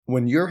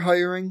When you're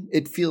hiring,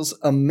 it feels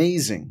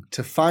amazing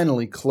to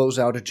finally close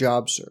out a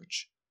job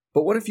search.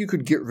 But what if you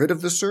could get rid of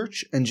the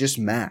search and just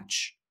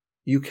match?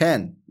 You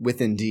can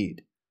with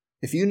Indeed.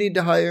 If you need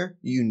to hire,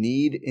 you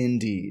need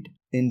Indeed.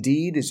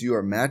 Indeed is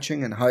your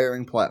matching and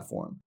hiring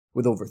platform.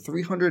 With over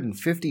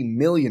 350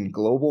 million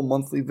global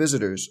monthly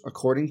visitors,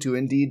 according to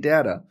Indeed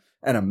data,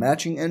 and a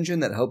matching engine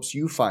that helps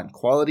you find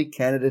quality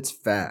candidates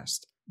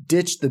fast.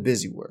 Ditch the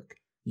busy work.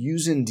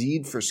 Use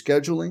Indeed for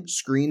scheduling,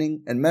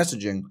 screening, and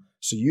messaging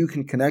so you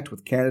can connect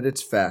with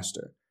candidates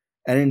faster.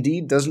 And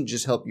Indeed doesn't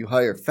just help you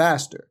hire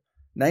faster.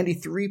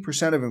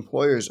 93% of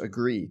employers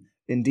agree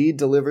Indeed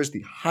delivers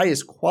the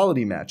highest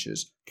quality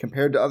matches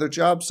compared to other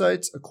job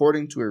sites,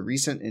 according to a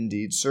recent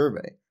Indeed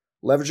survey.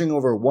 Leveraging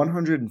over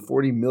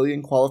 140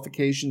 million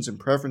qualifications and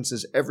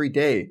preferences every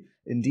day,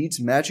 Indeed's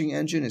matching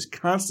engine is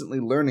constantly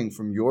learning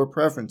from your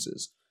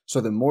preferences, so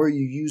the more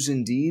you use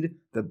Indeed,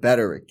 the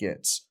better it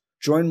gets.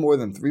 Join more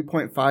than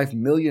 3.5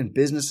 million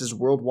businesses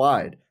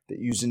worldwide that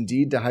use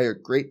Indeed to hire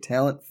great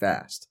talent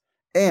fast.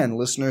 And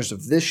listeners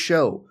of this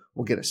show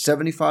will get a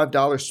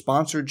 $75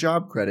 sponsored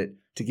job credit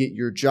to get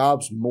your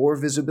jobs more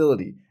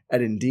visibility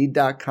at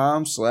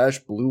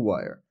Indeed.com/Blue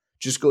Wire.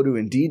 Just go to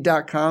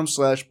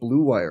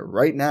Indeed.com/Blue Wire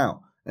right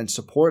now and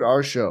support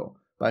our show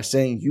by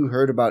saying you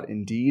heard about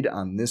Indeed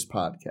on this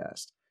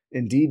podcast.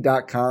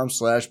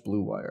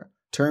 Indeed.com/Blue Wire.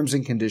 Terms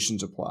and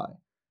conditions apply.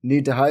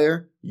 Need to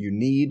hire? You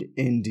need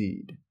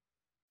Indeed.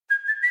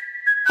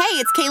 Hey,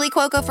 it's Kaylee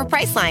Cuoco for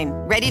Priceline.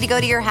 Ready to go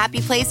to your happy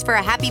place for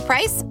a happy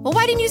price? Well,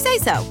 why didn't you say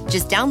so?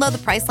 Just download the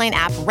Priceline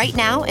app right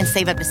now and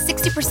save up to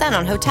 60%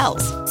 on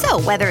hotels.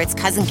 So whether it's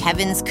Cousin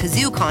Kevin's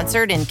Kazoo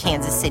Concert in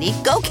Kansas City,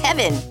 go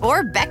Kevin,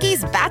 or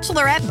Becky's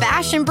Bachelorette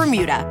Bash in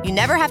Bermuda, you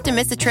never have to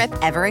miss a trip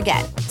ever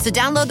again. So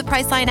download the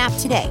Priceline app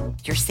today.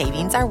 Your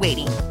savings are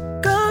waiting.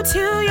 Go to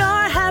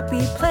your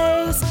happy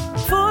place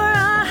for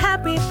a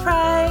happy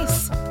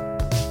price.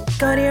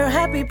 Go to your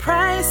happy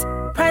price,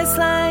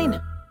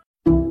 Priceline.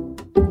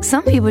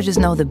 Some people just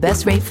know the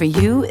best rate for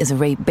you is a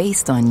rate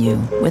based on you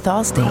with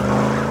Allstate.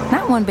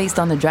 Not one based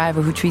on the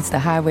driver who treats the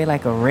highway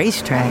like a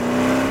racetrack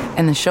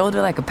and the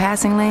shoulder like a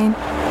passing lane.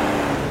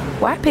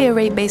 Why pay a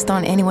rate based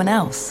on anyone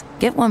else?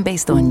 Get one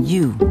based on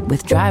you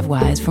with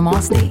DriveWise from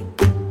Allstate.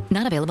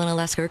 Not available in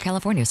Alaska or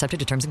California, subject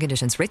to terms and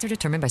conditions. Rates are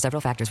determined by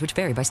several factors, which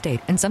vary by state.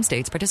 In some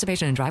states,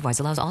 participation in DriveWise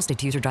allows Allstate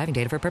to use your driving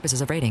data for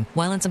purposes of rating.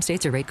 While in some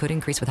states, your rate could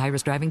increase with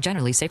high-risk driving.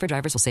 Generally, safer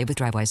drivers will save with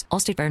DriveWise.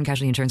 Allstate Fire and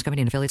Casualty Insurance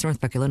Company and affiliates,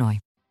 Northbrook, Illinois.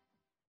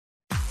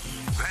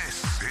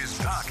 This is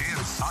Duck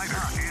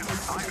Insider.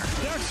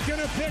 Duck's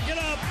gonna pick it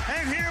up,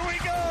 and here we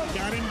go.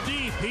 Got him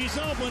deep. He's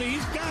open.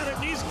 He's got it.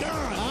 And he's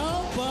gone.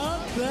 How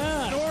about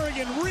that?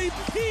 Oregon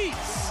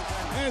repeats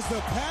as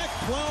the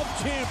Pac-12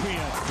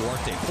 champion.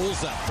 Duarte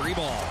pulls up,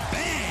 3-ball.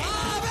 Bang!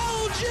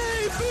 LJ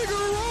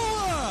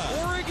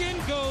Figueroa! Oregon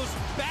goes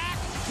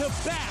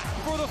back-to-back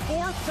for the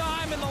fourth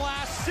time in the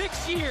last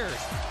 6 years.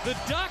 The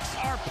Ducks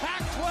are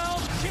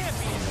Pac-12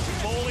 champions.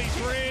 Foley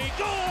 3.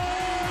 Goal!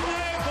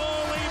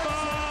 Foley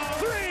ball.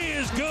 3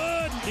 is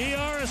good.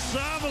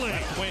 Araceli.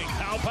 Wing.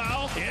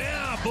 Pow.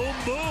 Yeah, boom,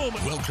 boom.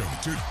 Welcome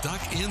to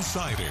Duck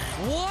Insider.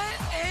 What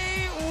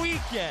a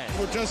weekend.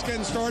 We're just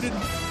getting started.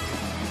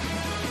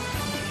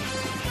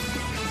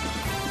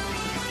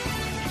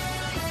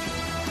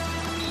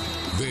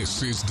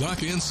 This is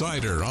Duck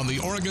Insider on the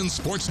Oregon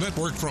Sports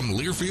Network from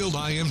Learfield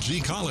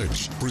IMG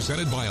College.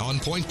 Presented by On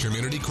Point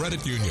Community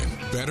Credit Union.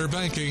 Better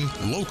banking,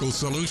 local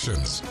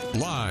solutions.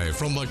 Live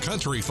from the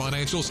Country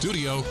Financial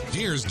Studio,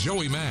 here's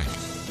Joey Mack.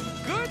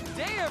 Good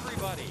day,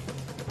 everybody.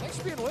 Thanks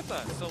for being with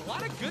us. So a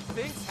lot of good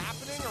things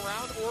happening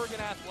around Oregon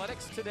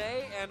athletics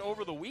today and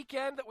over the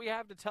weekend that we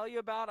have to tell you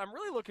about. I'm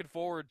really looking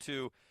forward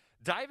to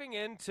diving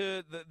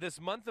into this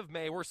month of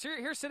May. We're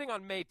here sitting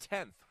on May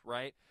 10th,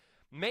 right?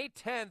 May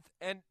 10th,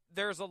 and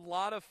there's a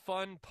lot of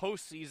fun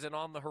postseason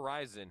on the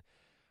horizon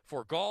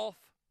for golf.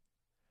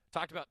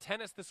 Talked about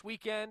tennis this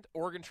weekend,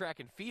 Oregon track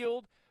and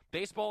field,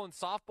 baseball and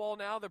softball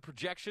now. The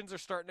projections are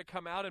starting to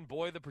come out, and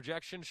boy, the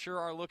projections sure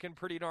are looking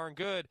pretty darn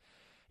good.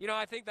 You know,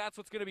 I think that's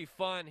what's going to be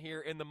fun here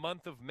in the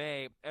month of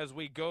May as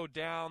we go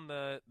down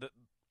the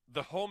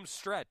home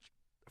stretch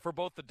for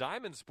both the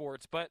diamond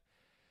sports. But,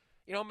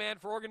 you know, man,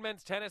 for Oregon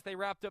men's tennis, they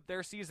wrapped up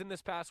their season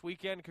this past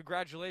weekend.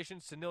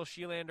 Congratulations to Nils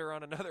Schielander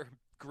on another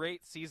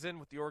great season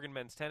with the Oregon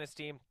men's tennis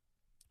team.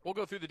 We'll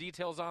go through the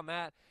details on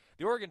that.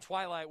 The Oregon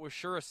Twilight was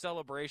sure a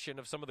celebration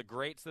of some of the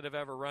greats that have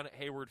ever run at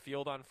Hayward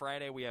Field on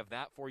Friday. We have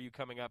that for you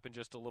coming up in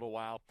just a little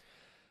while.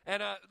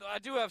 And I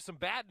do have some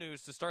bad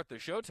news to start the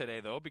show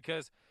today, though,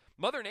 because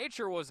Mother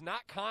Nature was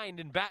not kind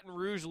in Baton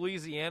Rouge,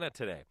 Louisiana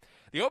today.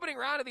 The opening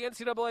round of the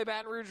NCAA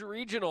Baton Rouge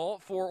Regional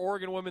for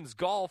Oregon women's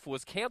golf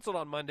was canceled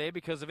on Monday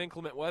because of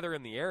inclement weather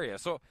in the area.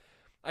 So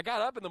I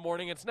got up in the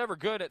morning. It's never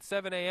good at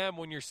 7 a.m.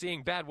 when you're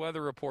seeing bad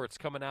weather reports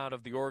coming out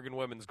of the Oregon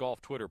women's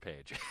golf Twitter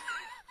page.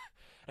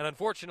 And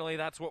unfortunately,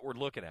 that's what we're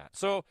looking at.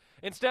 So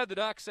instead, the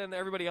Ducks and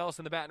everybody else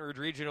in the Baton Rouge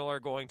Regional are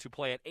going to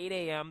play at 8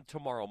 a.m.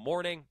 tomorrow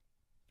morning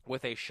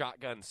with a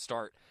shotgun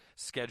start.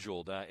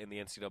 scheduled in the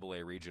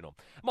NCAA Regional.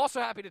 I'm also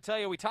happy to tell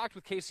you we talked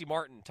with Casey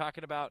Martin,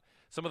 talking about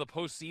some of the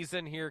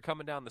postseason here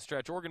coming down the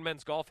stretch. Oregon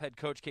men's golf head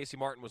coach Casey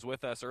Martin was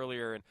with us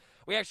earlier, and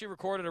we actually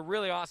recorded a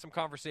really awesome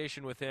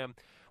conversation with him.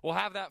 We'll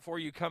have that for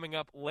you coming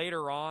up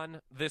later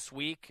on this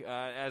week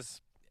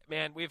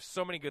Man, we have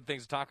so many good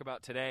things to talk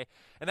about today.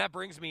 And that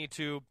brings me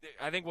to,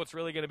 I think, what's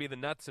really going to be the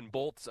nuts and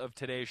bolts of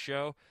today's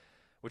show,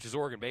 which is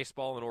Oregon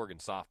baseball and Oregon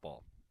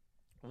softball.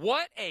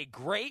 What a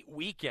great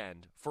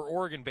weekend for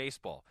Oregon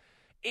baseball.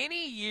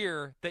 Any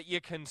year that you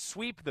can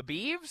sweep the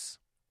Beavs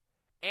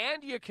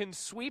and you can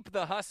sweep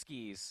the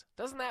Huskies,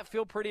 doesn't that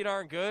feel pretty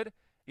darn good?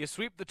 You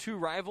sweep the two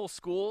rival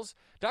schools.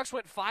 Ducks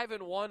went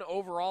 5-1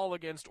 overall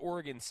against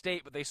Oregon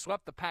State, but they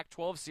swept the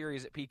Pac-12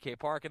 series at PK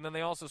Park, and then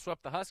they also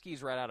swept the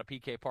Huskies right out of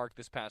PK Park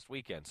this past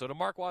weekend. So to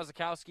Mark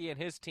Wasikowski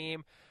and his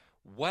team,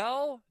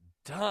 well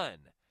done.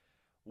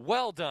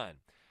 Well done.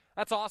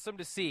 That's awesome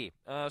to see.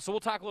 So we'll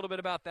talk a little bit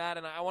about that,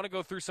 and I want to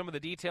go through some of the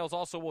details.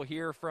 Also, we'll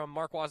hear from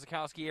Mark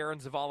Wasikowski, Aaron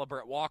Zavala,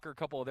 Brett Walker, a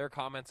couple of their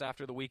comments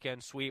after the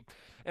weekend sweep.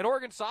 And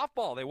Oregon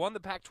softball, they won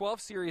the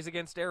Pac-12 series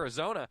against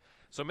Arizona.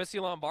 So Missy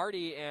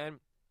Lombardi and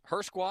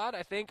her squad,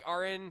 I think,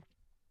 are in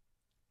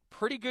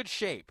pretty good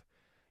shape.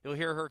 You'll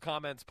hear her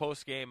comments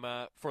post-game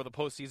for the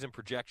postseason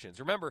projections.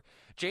 Remember,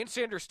 Jane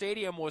Sanders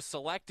Stadium was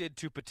selected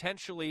to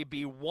potentially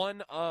be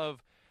one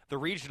of the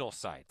regional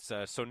sites.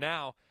 So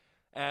now,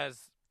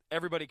 as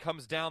everybody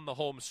comes down the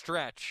home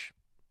stretch,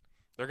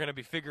 they're going to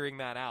be figuring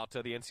that out.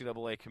 The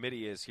NCAA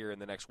committee is here in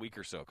the next week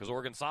or so. Because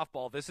Oregon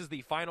softball, this is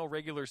the final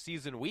regular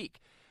season week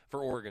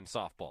for Oregon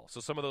softball. So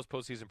some of those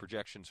postseason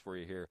projections for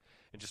you here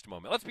in just a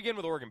moment. Let's begin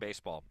with Oregon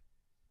baseball.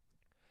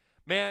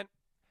 Man,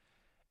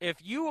 if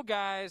you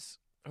guys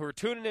who are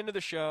tuning into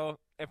the show,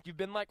 if you've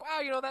been like,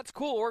 wow, that's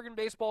cool, Oregon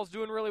baseball is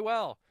doing really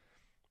well.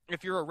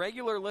 If you're a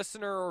regular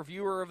listener or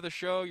viewer of the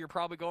show, you're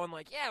probably going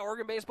like, yeah,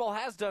 Oregon baseball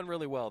has done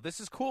really well. This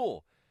is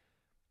cool.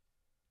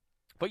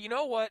 But you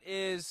know what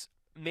is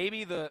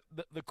maybe the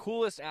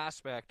coolest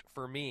aspect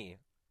for me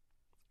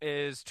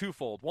is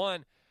twofold.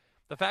 One,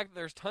 the fact that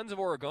there's tons of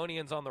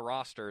Oregonians on the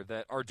roster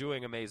that are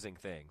doing amazing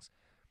things.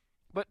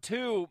 But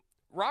two,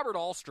 Robert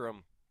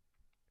Ahlstrom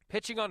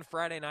pitching on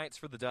Friday nights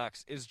for the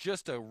Ducks is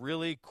just a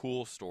really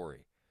cool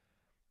story.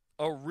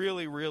 A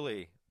really,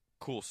 really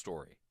cool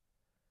story.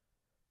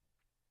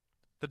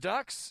 The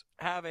Ducks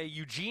have a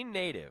Eugene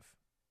native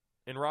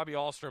in Robbie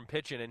Ahlstrom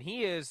pitching, and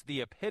he is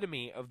the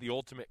epitome of the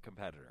ultimate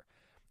competitor.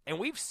 And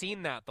we've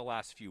seen that the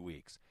last few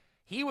weeks.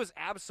 He was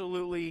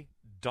absolutely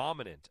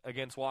dominant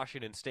against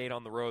Washington State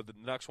on the road. The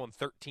Ducks won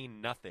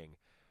 13-0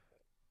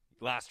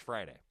 last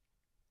Friday.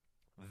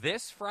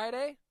 This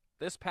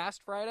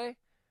past Friday,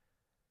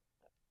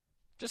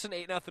 just an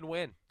 8-0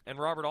 win. And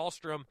Robert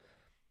Ahlstrom,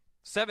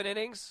 7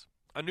 innings,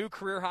 a new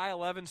career high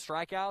 11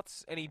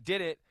 strikeouts, and he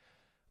did it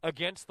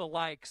against the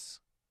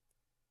likes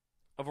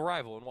of a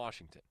rival in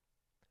Washington.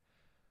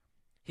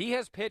 He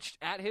has pitched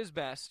at his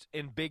best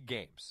in big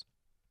games.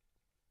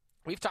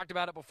 We've talked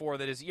about it before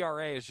that his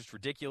ERA is just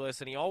ridiculous,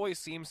 and he always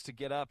seems to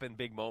get up in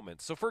big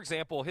moments. So, for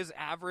example, his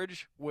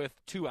average with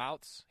 2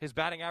 outs, his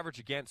batting average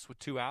against with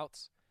 2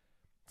 outs,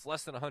 it's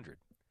less than 100.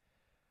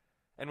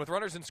 And with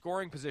runners in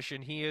scoring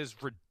position, he is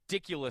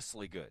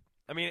ridiculously good.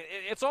 I mean,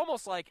 it's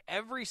almost like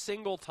every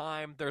single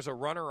time there's a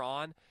runner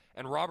on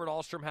and Robert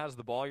Ahlstrom has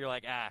the ball, you're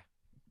like,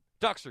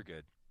 Ducks are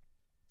good.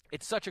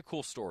 It's such a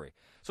cool story.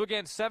 So,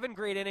 again, 7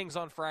 great innings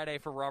on Friday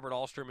for Robert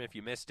Ahlstrom if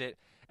you missed it,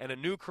 and a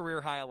new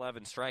career-high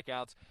 11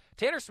 strikeouts.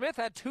 Tanner Smith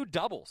had 2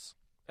 doubles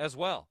as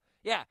well.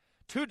 Yeah,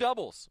 2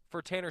 doubles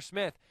for Tanner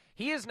Smith.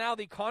 He is now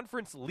the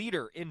conference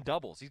leader in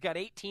doubles. He's got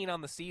 18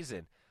 on the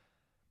season.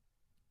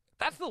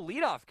 That's the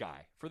leadoff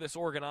guy for this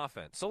Oregon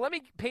offense. So let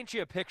me paint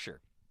you a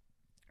picture.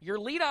 Your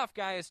leadoff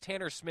guy is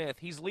Tanner Smith.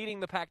 He's leading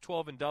the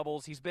Pac-12 in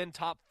doubles. He's been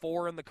top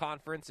 4 in the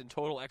conference in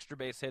total extra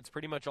base hits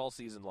pretty much all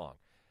season long.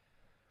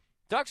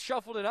 Ducks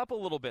shuffled it up a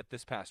little bit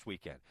this past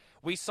weekend.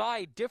 We saw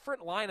a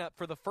different lineup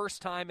for the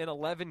first time in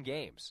 11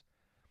 games.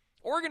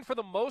 Oregon, for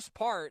the most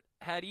part,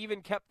 had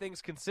even kept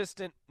things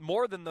consistent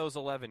more than those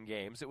 11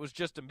 games. It was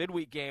just a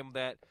midweek game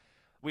that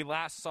we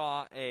last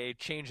saw a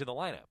change in the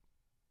lineup.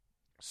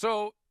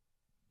 So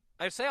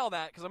I say all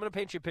that because I'm going to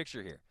paint you a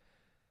picture here.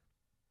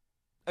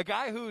 A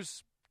guy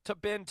who's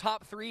been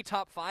top 3,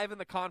 top 5 in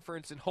the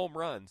conference in home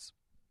runs,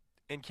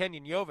 and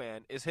Kenyon Yovan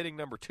is hitting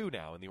number 2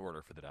 now in the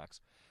order for the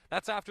Ducks.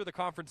 That's after the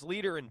conference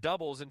leader in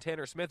doubles, and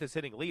Tanner Smith is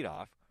hitting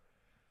leadoff.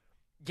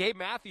 Gabe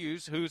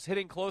Matthews, who's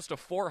hitting close to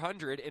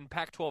 400 in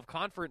Pac-12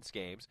 conference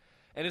games,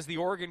 and is the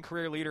Oregon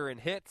career leader in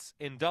hits,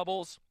 in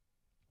doubles,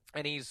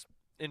 and he's,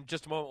 in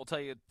just a moment, we'll tell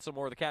you some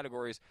more of the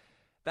categories.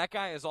 That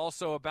guy is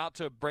also about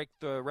to break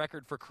the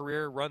record for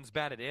career runs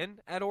batted in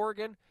at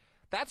Oregon.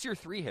 That's your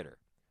 3-hitter.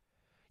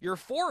 Your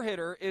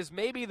 4-hitter is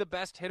maybe the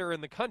best hitter in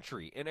the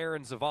country in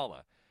Aaron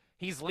Zavala.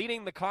 He's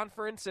leading the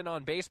conference in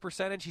on-base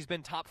percentage. He's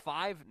been top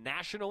 5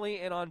 nationally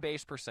in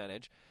on-base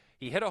percentage.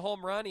 He hit a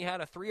home run. He had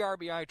a 3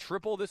 RBI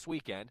triple this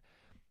weekend.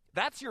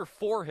 That's your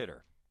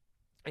 4-hitter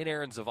in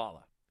Aaron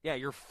Zavala. Yeah,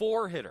 your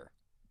 4-hitter.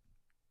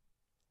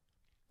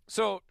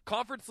 So,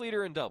 conference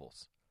leader in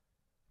doubles.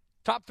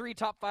 Top 3,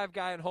 top 5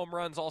 guy in home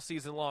runs all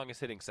season long is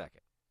hitting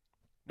second.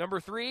 Number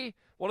 3,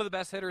 one of the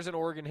best hitters in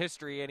Oregon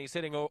history, and he's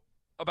hitting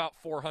about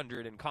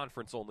 400 in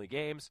conference-only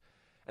games.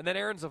 And then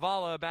Aaron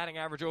Zavala, batting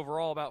average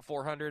overall about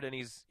 400, and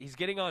he's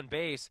getting on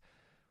base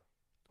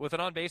with an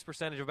on-base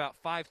percentage of about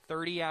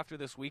 .530 after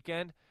this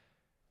weekend.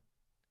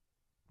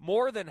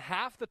 More than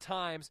half the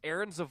times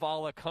Aaron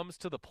Zavala comes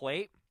to the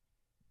plate,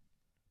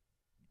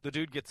 the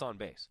dude gets on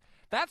base.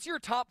 That's your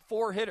top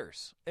 4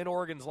 hitters in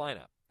Oregon's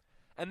lineup.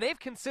 And they've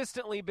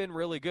consistently been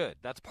really good.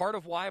 That's part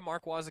of why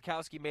Mark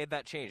Wasikowski made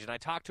that change. And I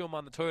talked to him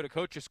on the Toyota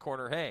Coaches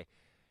Corner, hey,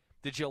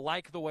 did you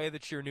like the way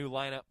that your new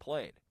lineup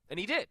played? And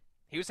he did.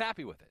 He was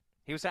happy with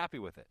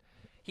it.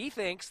 He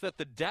thinks that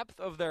the depth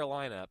of their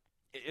lineup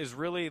is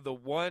really the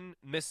one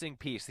missing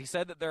piece. He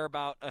said that they're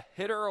about a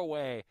hitter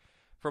away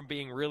from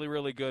being really,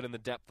 really good in the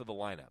depth of the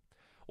lineup.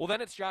 Well,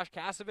 then it's Josh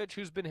Kasevich,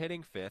 who's been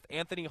hitting 5th.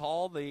 Anthony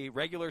Hall, the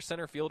regular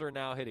center fielder,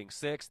 now hitting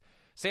 6th.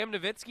 Sam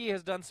Nowitzki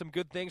has done some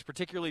good things,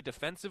 particularly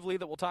defensively,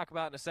 that we'll talk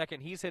about in a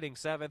second. He's hitting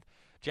 7th.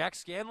 Jack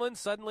Scanlon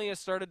suddenly has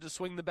started to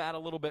swing the bat a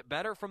little bit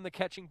better from the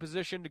catching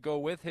position to go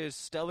with his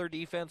stellar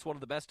defense, one of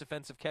the best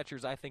defensive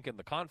catchers, I think, in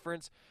the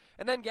conference.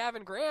 And then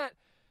Gavin Grant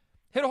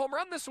hit a home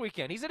run this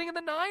weekend. He's hitting in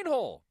the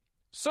 9-hole.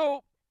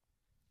 So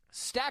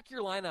stack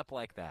your lineup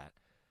like that.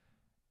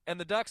 And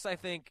the Ducks, I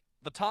think,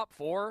 the top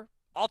 4,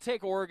 I'll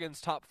take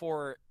Oregon's top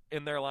 4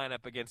 in their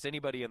lineup against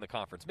anybody in the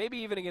conference. Maybe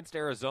even against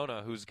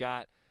Arizona, who's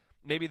got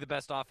maybe the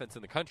best offense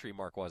in the country,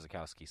 Mark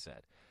Wasikowski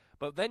said.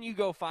 But then you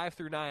go 5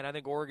 through 9. I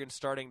think Oregon's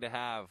starting to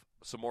have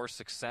some more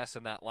success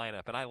in that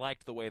lineup, and I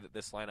liked the way that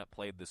this lineup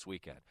played this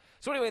weekend.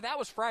 So anyway, that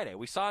was Friday.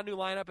 We saw a new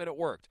lineup, and it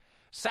worked.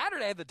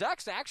 Saturday, the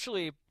Ducks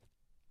actually,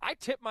 I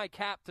tipped my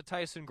cap to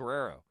Tyson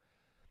Guerrero.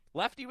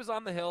 Lefty was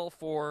on the hill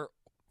for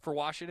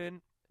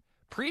Washington.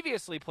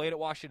 Previously played at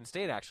Washington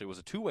State, actually, was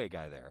a two-way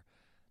guy there.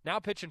 Now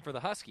pitching for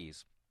the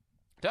Huskies.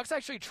 Ducks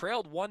actually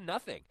trailed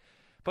 1-0.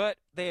 But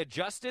they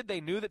adjusted. They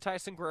knew that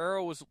Tyson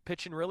Guerrero was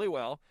pitching really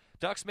well.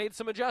 Ducks made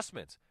some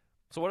adjustments.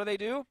 So what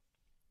do?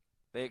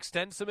 They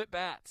extend some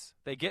at-bats.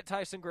 They get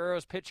Tyson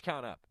Guerrero's pitch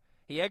count up.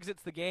 He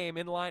exits the game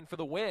in line for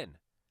the win.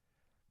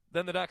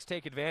 Then the Ducks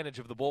take advantage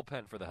of the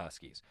bullpen for the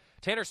Huskies.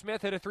 Tanner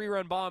Smith hit a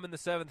 3-run bomb in the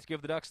 7th to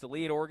give the Ducks the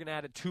lead. Oregon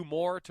added 2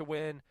 more to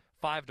win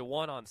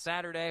 5-1 on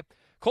Saturday.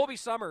 Colby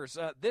Summers,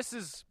 this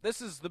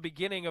is the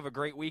beginning of a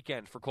great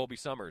weekend for Colby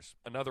Summers,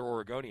 another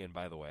Oregonian,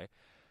 by the way.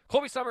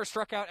 Colby Summers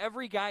struck out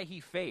every guy he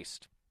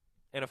faced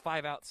in a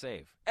 5-out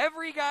save.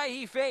 Every guy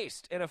he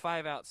faced in a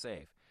 5-out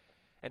save.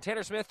 And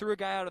Tanner Smith threw a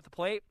guy out at the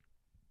plate.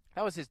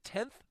 That was his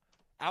 10th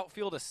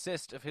outfield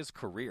assist of his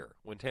career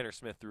when Tanner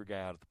Smith threw a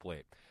guy out at the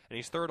plate. And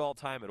he's 3rd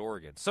all-time at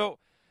Oregon. So,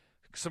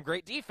 some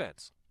great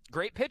defense.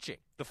 Great pitching.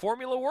 The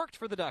formula worked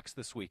for the Ducks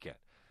this weekend.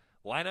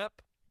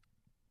 Lineup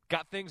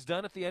got things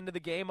done at the end of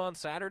the game on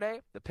Saturday.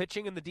 The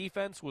pitching and the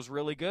defense was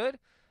really good.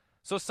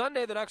 So,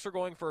 Sunday, the Ducks are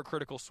going for a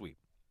critical sweep.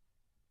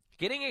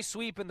 Getting a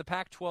sweep in the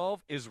Pac-12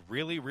 is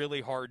really, really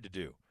hard to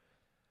do.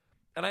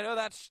 And I know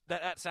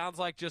that sounds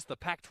like just the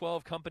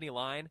Pac-12 company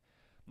line.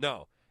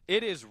 No,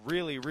 it is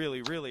really,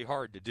 really, really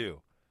hard to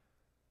do.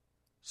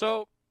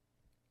 So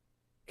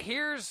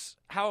here's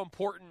how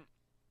important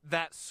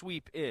that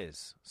sweep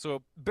is.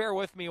 So bear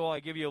with me while I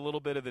give you a little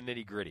bit of the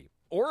nitty-gritty.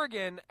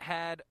 Oregon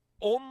had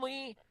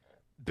only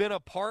been a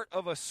part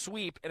of a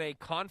sweep in a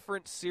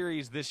conference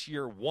series this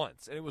year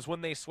once, and it was when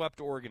they swept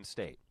Oregon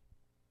State.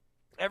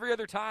 Every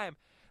other time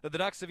that the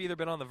Ducks have either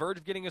been on the verge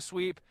of getting a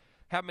sweep,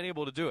 haven't been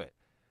able to do it.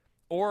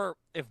 Or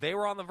if they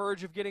were on the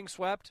verge of getting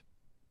swept,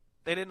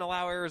 they didn't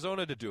allow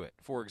Arizona to do it,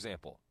 for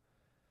example.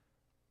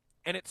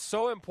 And it's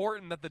so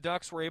important that the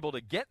Ducks were able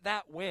to get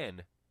that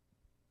win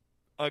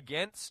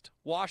against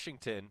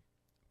Washington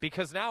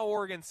because now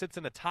Oregon sits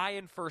in a tie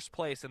in first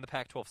place in the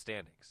Pac-12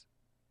 standings.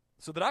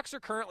 So the Ducks are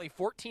currently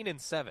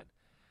 14-7.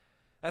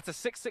 That's a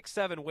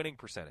 .667 winning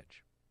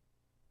percentage.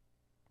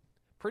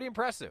 Pretty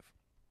impressive.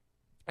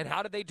 And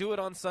how did they do it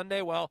on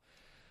Sunday? Well,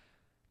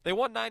 they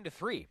won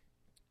 9-3.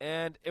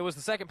 And it was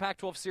the second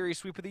Pac-12 series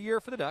sweep of the year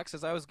for the Ducks,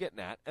 as I was getting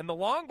at. And the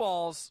long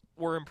balls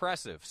were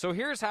impressive. So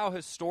here's how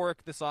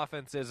historic this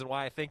offense is and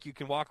why I think you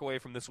can walk away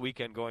from this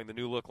weekend going the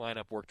new look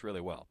lineup worked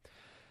really well.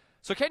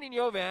 So Kenyon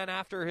Yovan,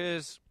 after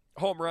his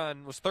home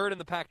run, was 3rd in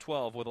the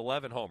Pac-12 with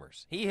 11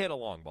 homers. He hit a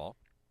long ball.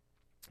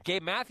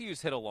 Gabe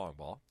Matthews hit a long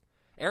ball.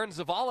 Aaron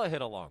Zavala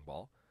hit a long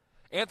ball.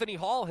 Anthony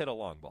Hall hit a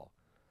long ball.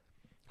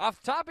 Off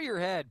the top of your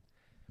head,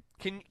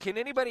 Can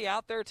anybody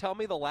out there tell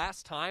me the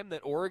last time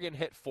that Oregon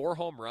hit 4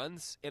 home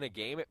runs in a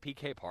game at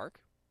PK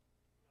Park?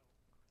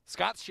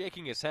 Scott's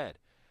shaking his head.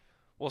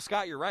 Well,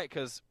 Scott, you're right,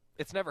 because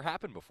it's never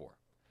happened before.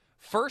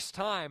 First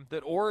time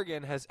that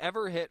Oregon has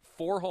ever hit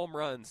 4 home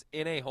runs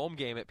in a home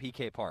game at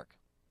PK Park.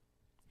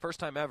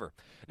 First time ever.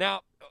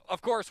 Now,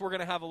 of course, we're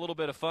going to have a little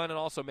bit of fun and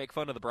also make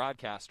fun of the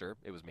broadcaster.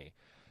 It was me.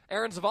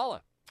 Aaron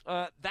Zavala.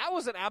 That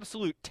was an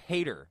absolute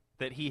tater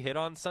that he hit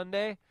on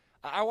Sunday.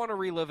 I want to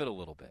relive it a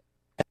little bit.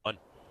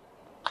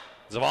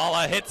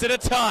 Zavala hits it a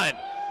ton.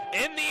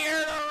 In the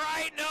air to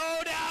right,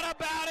 no doubt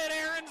about it.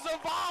 Aaron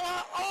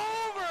Zavala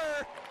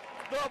over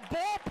the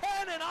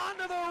bullpen and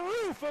onto the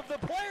roof of the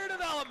player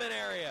development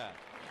area.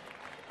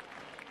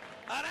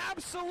 An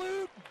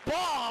absolute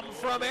bomb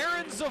from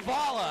Aaron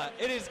Zavala.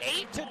 It is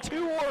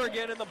 8-2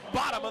 Oregon in the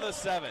bottom of the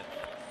 7th.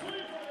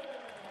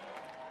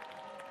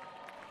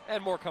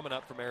 And more coming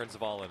up from Aaron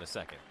Zavala in a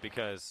second,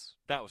 because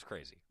that was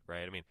crazy,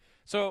 right? I mean,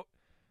 so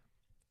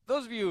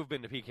those of you who have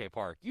been to PK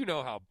Park, you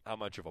know how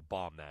much of a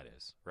bomb that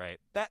is, right?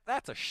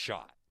 That's a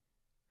shot.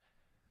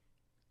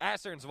 I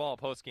asked Aaron Zavala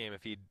post-game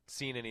if he'd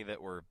seen any that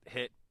were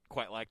hit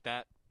quite like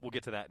that. We'll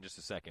get to that in just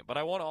a second. But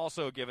I want to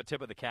also give a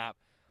tip of the cap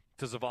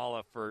to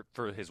Zavala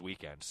for his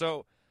weekend.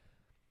 So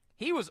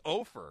he was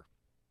 0-for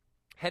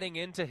heading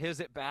into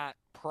his at-bat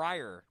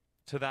prior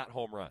to that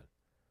home run.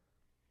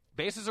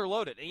 Bases are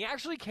loaded. And he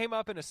actually came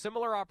up in a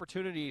similar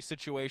opportunity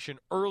situation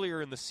earlier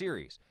in the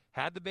series.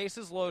 Had the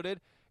bases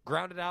loaded,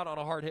 grounded out on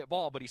a hard hit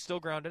ball, but he still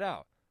grounded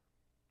out.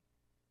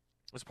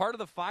 As part of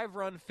the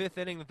 5-run 5th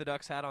inning that the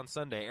Ducks had on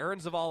Sunday, Aaron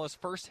Zavala's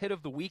first hit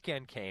of the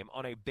weekend came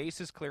on a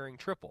bases-clearing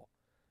triple.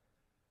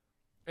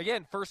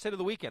 Again, first hit of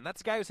the weekend. That's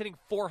a guy who's hitting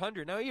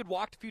 400. Now, he had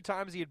walked a few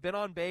times. He had been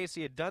on base.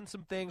 He had done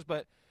some things,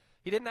 but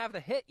he didn't have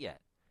the hit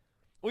yet.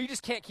 Well, you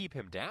just can't keep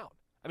him down.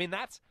 I mean,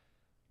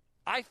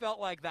 I felt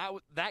like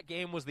that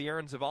game was the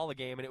Aaron Zavala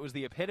game, and it was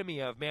the epitome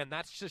of, man,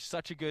 that's just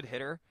such a good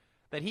hitter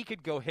that he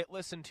could go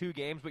hitless in 2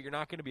 games, but you're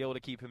not going to be able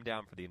to keep him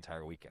down for the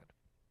entire weekend.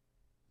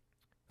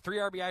 3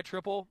 RBI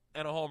triple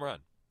and a home run.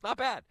 Not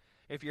bad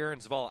if you're Aaron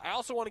Zavala. I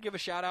also want to give a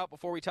shout-out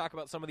before we talk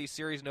about some of these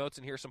series notes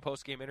and hear some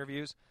post-game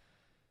interviews.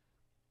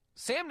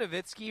 Sam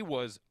Nowitzki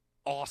was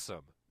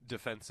awesome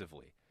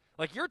defensively.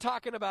 Like, you're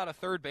talking about a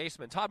third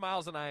baseman. Todd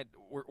Miles and I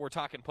were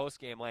talking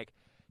post-game. Like,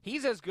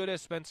 he's as good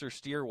as Spencer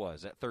Steer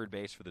was at third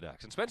base for the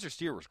Ducks. And Spencer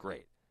Steer was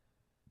great.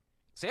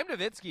 Sam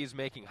Nowitzki is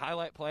making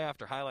highlight play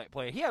after highlight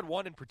play. He had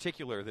one in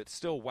particular that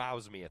still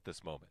wows me at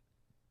this moment.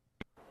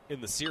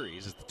 In the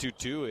series, as the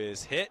 2-2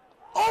 is hit.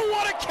 Oh,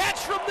 what a catch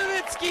from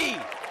Nowitzki!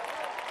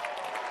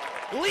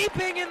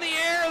 Leaping in the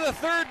air, the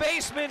third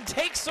baseman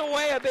takes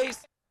away a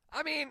base.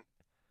 I mean,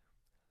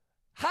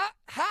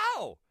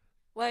 how?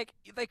 Like,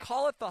 they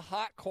call it the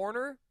hot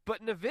corner,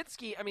 but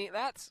Nowitzki, I mean,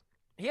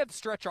 he had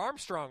Stretch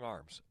Armstrong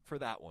arms for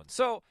that one.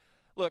 So,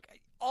 look,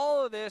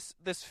 all of this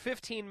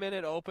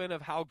 15-minute open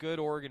of how good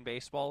Oregon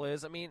baseball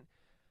is, I mean,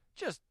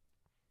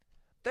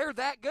 they're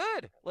that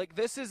good. Like,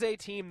 this is a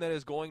team that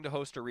is going to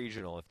host a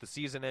regional. If the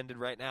season ended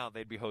right now,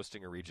 they'd be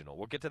hosting a regional.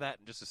 We'll get to that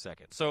in just a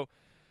second. So,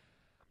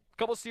 a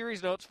couple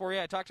series notes for you.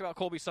 I talked about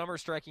Colby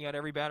Summers striking out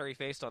every batter he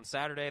faced on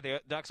Saturday.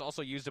 The Ducks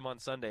also used him on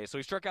Sunday. So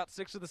he struck out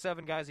 6 of the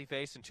 7 guys he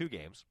faced in 2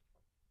 games.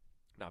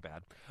 Not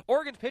bad.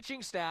 Oregon's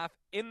pitching staff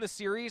in the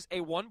series,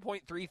 a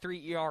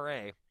 1.33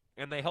 ERA,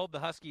 and they held the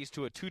Huskies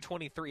to a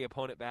 .223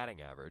 opponent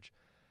batting average.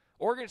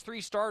 Oregon's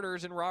 3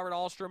 starters in Robert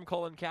Alstrom,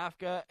 Cullen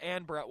Kafka,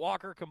 and Brett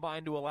Walker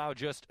combined to allow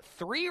just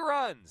 3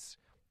 runs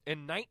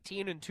in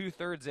 19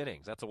 2/3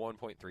 innings. That's a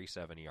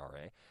 1.37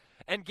 ERA.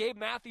 And Gabe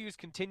Matthews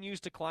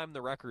continues to climb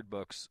the record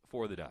books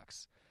for the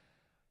Ducks.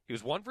 He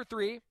was 1 for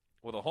 3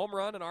 with a home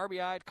run, an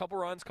RBI, a couple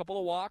runs, couple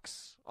of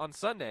walks on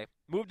Sunday.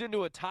 Moved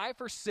into a tie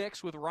for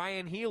 6 with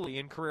Ryan Healy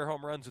in career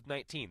home runs with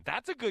 19.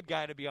 That's a good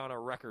guy to be on a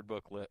record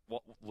book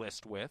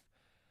list with.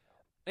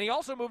 And he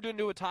also moved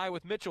into a tie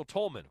with Mitchell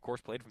Tolman, of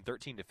course played from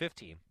 13 to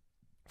 15,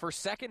 for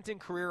second in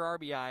career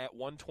RBI at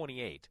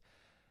 128.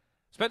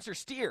 Spencer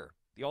Steer,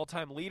 the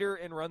all-time leader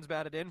in runs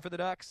batted in for the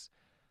Ducks,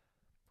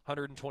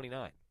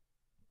 129.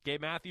 Gabe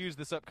Matthews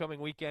this upcoming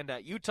weekend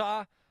at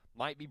Utah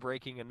might be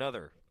breaking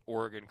another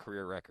Oregon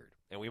career record.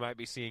 And we might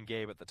be seeing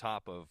Gabe at the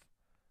top of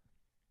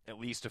at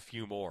least a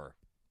few more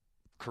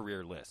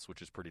career lists,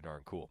 which is pretty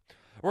darn cool.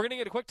 We're going to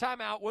get a quick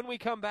timeout. When we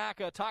come back,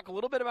 talk a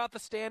little bit about the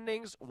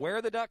standings,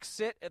 where the Ducks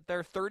sit at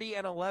their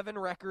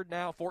 30-11 record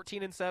now,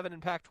 14-7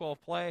 in Pac-12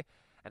 play,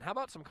 and how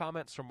about some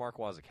comments from Mark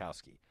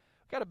Wasikowski?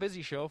 We've got a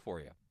busy show for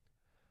you.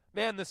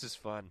 Man, this is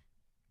fun.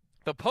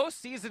 The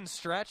postseason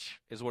stretch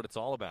is what it's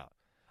all about.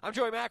 I'm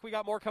Joey Mack. We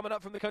got more coming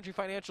up from the Country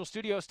Financial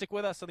Studio. Stick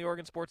with us on the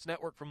Oregon Sports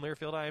Network from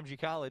Learfield IMG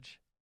College.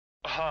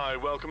 Hi,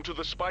 welcome to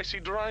the Spicy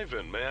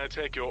Drive-In. May I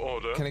take your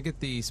order? Can I get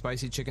the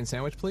spicy chicken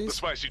sandwich, please? The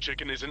spicy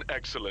chicken is an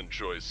excellent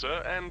choice,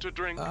 sir. And to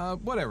drink?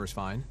 Whatever's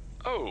fine.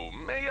 Oh,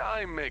 may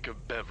I make a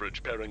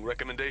beverage pairing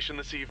recommendation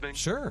this evening?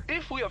 Sure.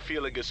 If we are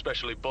feeling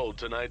especially bold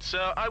tonight,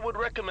 sir, I would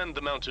recommend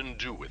the Mountain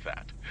Dew with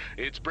that.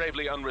 It's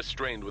bravely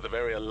unrestrained with a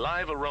very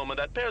alive aroma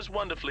that pairs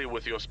wonderfully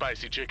with your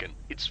spicy chicken.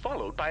 It's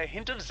followed by a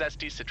hint of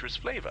zesty citrus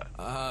flavor.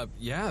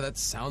 Yeah, that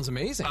sounds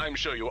amazing. I'm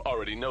sure you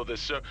already know this,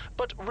 sir,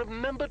 but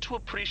remember to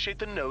appreciate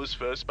the nose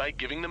first by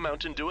giving the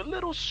Mountain Dew a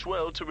little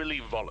swirl to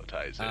really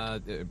volatilize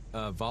it.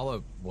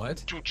 What?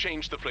 To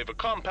change the flavor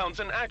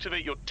compounds and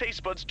activate your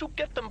taste buds to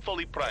get them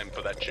fully primed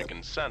for that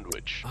chicken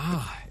sandwich.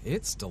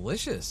 It's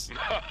delicious.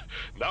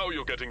 Now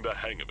you're getting the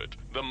hang of it.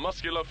 The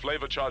muscular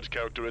flavor charge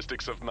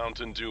characteristics of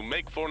Mountain Dew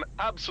make for an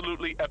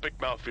absolutely epic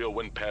mouthfeel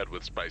when paired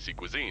with spicy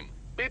cuisine.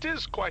 It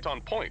is quite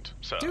on point,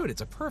 sir. Dude,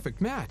 it's a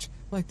perfect match.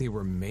 Like they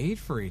were made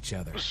for each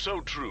other.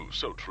 So true,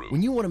 so true.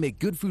 When you want to make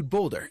good food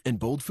bolder and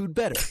bold food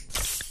better,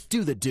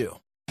 do the Dew.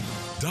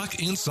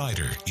 Duck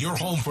Insider, your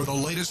home for the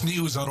latest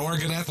news on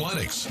Oregon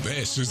athletics.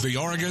 This is the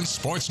Oregon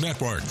Sports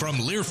Network from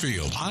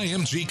Learfield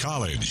IMG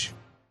College.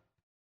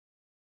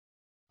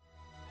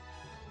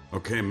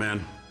 Okay,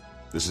 men,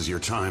 this is your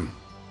time.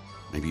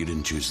 Maybe you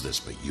didn't choose this,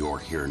 but you're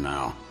here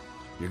now.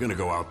 You're gonna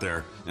go out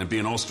there and be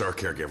an all-star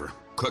caregiver.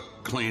 Cook,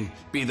 clean,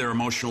 be there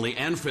emotionally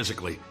and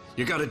physically.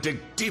 You gotta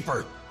dig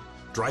deeper.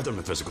 Drive them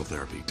to physical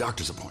therapy,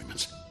 doctor's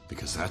appointments,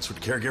 because that's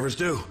what caregivers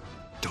do.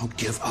 Don't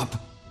give up.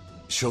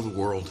 Show the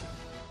world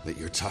that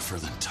you're tougher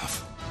than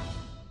tough.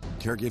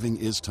 Caregiving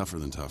is tougher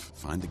than tough.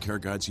 Find the care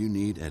guides you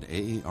need at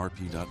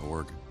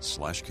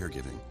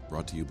aarp.org/caregiving.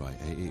 Brought to you by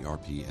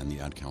AARP and the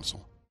Ad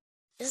Council.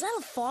 Is that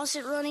a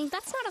faucet running?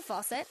 That's not a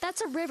faucet.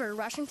 That's a river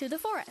rushing through the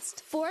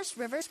forest. Forest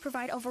rivers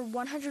provide over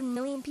 100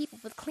 million people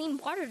with clean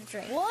water to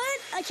drink. What?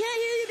 I can't hear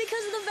you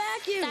because of the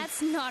vacuum. That's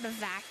not a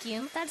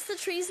vacuum. That's the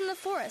trees in the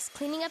forest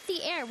cleaning up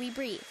the air we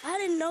breathe. I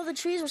didn't know the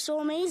trees were so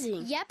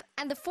amazing. Yep,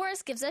 and the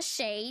forest gives us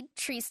shade,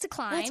 trees to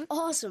climb. That's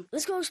awesome.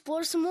 Let's go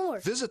explore some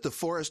more. Visit the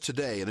forest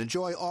today and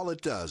enjoy all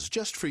it does,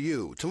 just for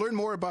you. To learn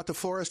more about the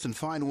forest and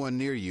find one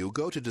near you,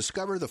 go to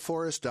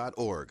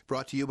discovertheforest.org.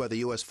 Brought to you by the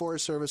U.S.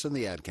 Forest Service and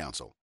the Ad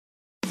Council.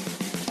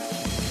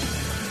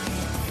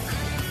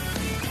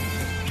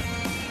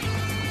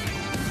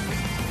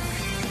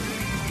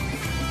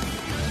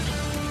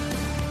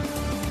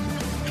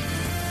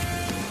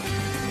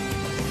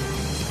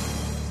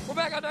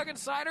 Back on Doug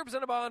Insider,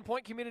 presented by On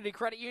Point Community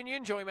Credit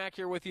Union. Joey Mack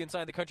here with you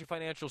inside the Country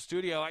Financial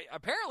Studio.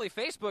 Apparently,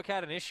 Facebook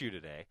had an issue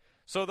today.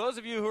 So those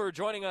of you who are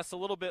joining us a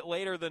little bit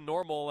later than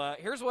normal,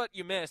 here's what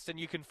you missed, and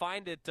you can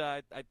find it.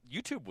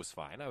 YouTube was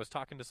fine. I was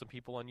talking to some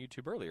people on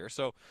YouTube earlier.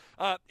 So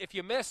if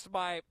you missed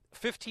my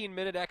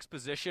 15-minute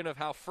exposition of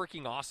how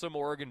freaking awesome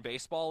Oregon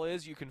baseball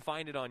is, you can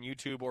find it on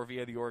YouTube or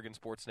via the Oregon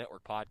Sports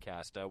Network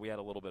podcast. We had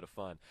a little bit of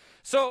fun.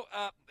 So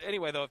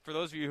anyway, though, for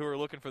those of you who were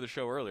looking for the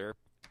show earlier,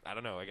 I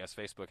don't know, I guess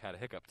Facebook had a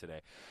hiccup today.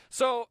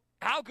 So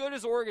how good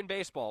is Oregon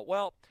baseball?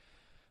 Well,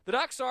 the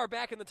Ducks are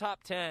back in the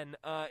top 10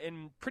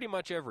 in pretty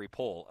much every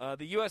poll.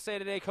 The USA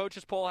Today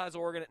coaches poll has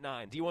Oregon at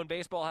 9. D1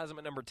 Baseball has them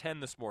at number 10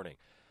 this morning.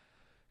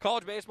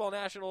 College Baseball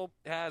National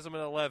has them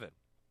at 11.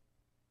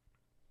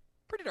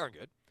 Pretty darn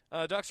good.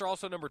 Ducks are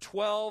also number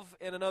 12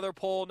 in another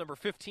poll, number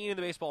 15 in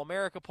the Baseball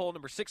America poll,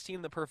 number 16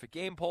 in the Perfect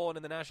Game poll, and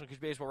in the National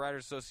College Baseball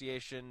Writers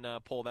Association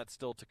poll, that's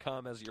still to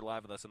come as you're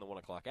live with us in the 1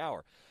 o'clock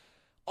hour.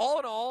 All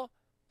in all,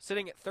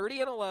 sitting at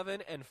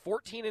 30-11 and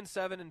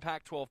 14-7 in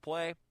Pac-12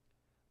 play,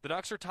 the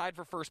Ducks are tied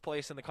for first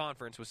place in the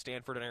conference with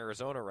Stanford and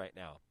Arizona right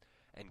now.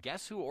 And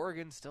guess who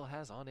Oregon still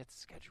has on its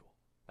schedule?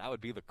 That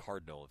would be the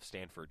Cardinal of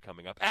Stanford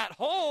coming up at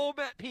home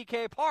at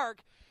PK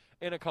Park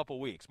in a couple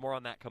weeks. More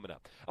on that coming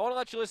up. I want to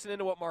let you listen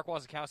into what Mark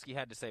Wasikowski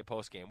had to say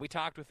postgame. We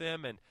talked with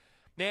him, and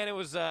man, it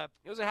was a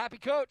happy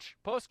coach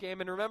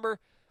postgame. And remember,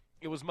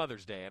 it was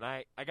Mother's Day, and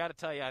I got to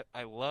tell you,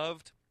 I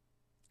loved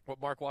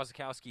what Mark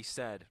Wasikowski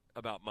said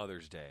about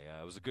Mother's Day.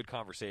 It was a good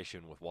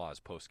conversation with Waz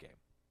postgame.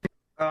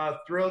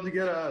 Thrilled to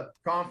get a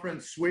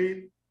conference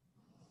sweep.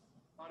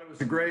 Thought it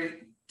was a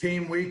great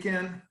team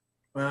weekend.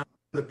 The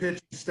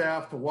pitching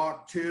staff to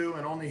walk 2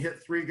 and only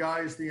hit 3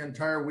 guys the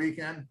entire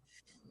weekend,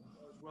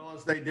 as well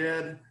as they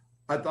did,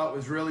 I thought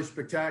was really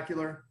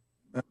spectacular.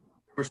 There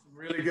were some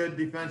really good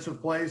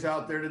defensive plays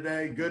out there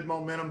today, good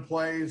momentum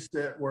plays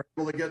that were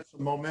able to get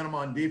some momentum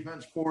on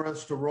defense for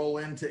us to roll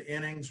into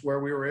innings where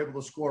we were able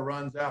to score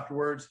runs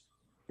afterwards.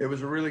 It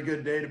was a really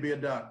good day to be a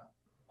Duck.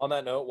 On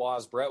that note,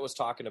 Waz, Brett was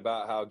talking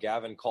about how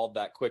Gavin called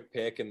that quick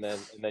pick and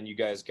then you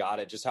guys got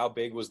it. Just how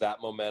big was that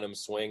momentum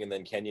swing, and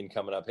then Kenyon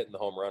coming up hitting the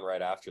home run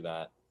right after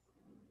that?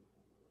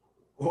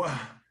 Well,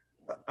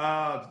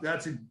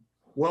 that's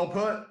well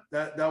put.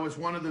 That was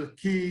one of the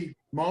key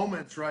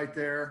moments right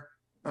there,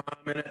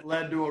 and it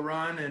led to a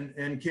run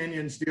and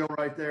Kenyon steal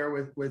right there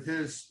with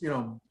his,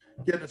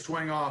 getting a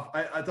swing off.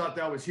 I thought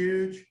that was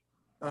huge,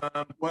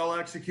 well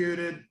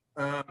executed,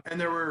 and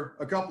there were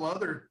a couple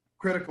other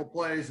critical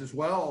plays as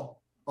well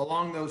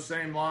along those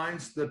same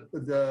lines.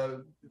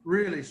 The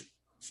really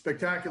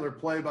spectacular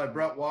play by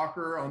Brett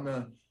Walker on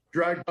the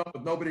drag up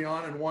with nobody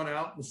on and 1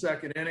 out in the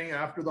second inning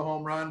after the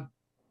home run.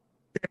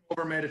 Came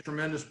over, made a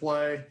tremendous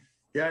play.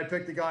 Yeah, I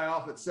picked the guy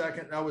off at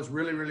second. That was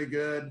really, really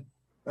good.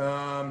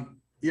 And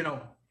it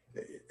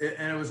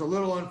was a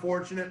little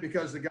unfortunate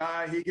because the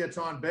guy, he gets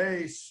on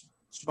base,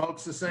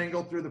 smokes a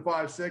single through the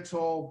 5-6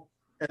 hole,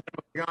 and then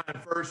with the guy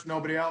on first,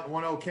 nobody out,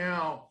 1-0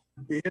 count.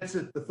 He hits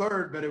it the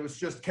third, but it was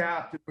just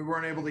capped. We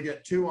weren't able to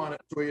get 2 on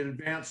it, so we had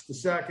advanced to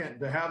second.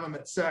 To have him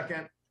at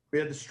second, we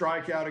had the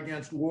strikeout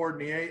against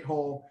Ward in the 8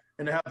 hole,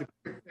 and to have the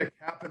quick pick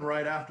happen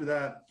right after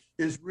that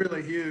is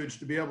really huge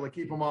to be able to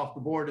keep them off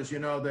the board. As you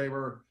know, they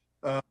were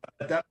at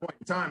that point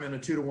in time in a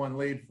 2-1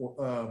 lead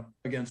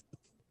against.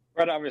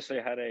 Brett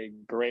obviously had a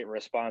great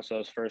response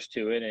those first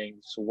 2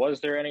 innings. Was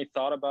there any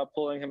thought about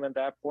pulling him at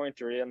that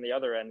point, or in the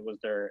other end, was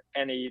there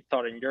any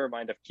thought in your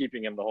mind of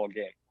keeping him the whole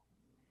game?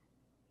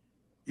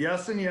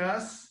 Yes and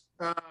yes.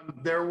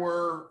 There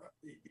was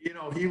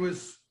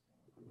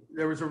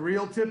a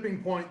real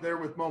tipping point there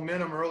with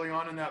momentum early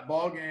on in that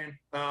ball game.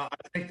 I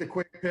think the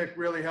quick pick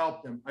really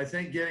helped him. I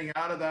think getting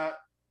out of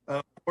that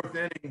 4th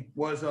inning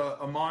was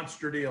a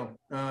monster deal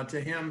to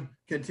him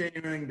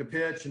continuing to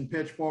pitch and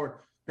pitch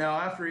forward. Now,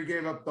 after he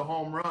gave up the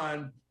home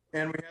run,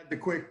 and we had the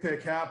quick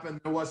pick happen.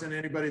 There wasn't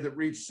anybody that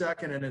reached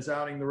second in his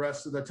outing the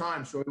rest of the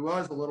time. So he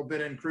was a little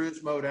bit in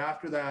cruise mode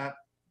after that.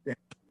 The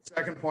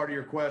second part of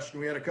your question,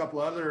 we had a couple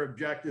other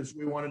objectives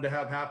we wanted to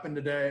have happen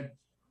today.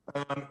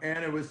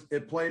 And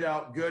it played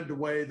out good the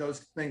way those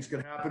things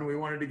could happen. We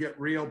wanted to get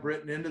Rio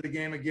Britton into the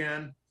game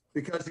again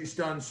because he's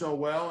done so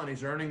well and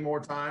he's earning more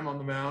time on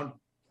the mound.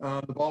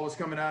 The ball was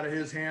coming out of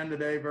his hand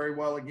today very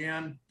well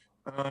again.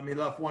 He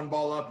left one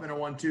ball up in a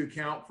 1-2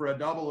 count for a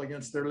double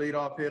against their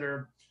leadoff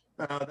hitter.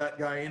 That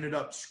guy ended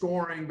up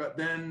scoring, but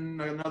then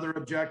another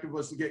objective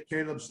was to get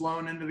Caleb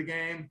Sloan into the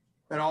game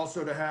and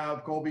also to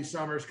have Colby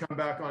Summers come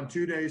back on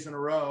 2 days in a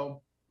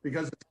row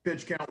because his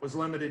pitch count was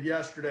limited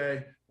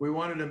yesterday. We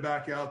wanted him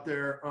back out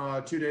there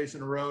 2 days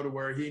in a row to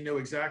where he knew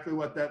exactly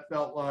what that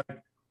felt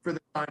like for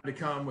the time to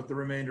come with the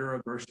remainder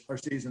of our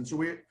season. So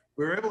we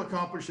were able to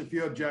accomplish a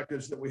few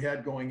objectives that we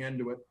had going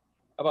into it.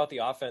 How about the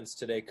offense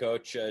today,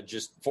 Coach?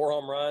 Just 4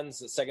 home runs,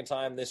 the second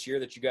time this year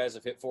that you guys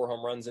have hit 4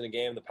 home runs in a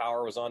game. The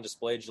power was on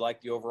display. Did you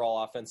like the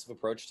overall offensive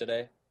approach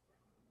today?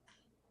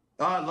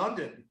 I loved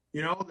it.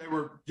 They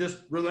were just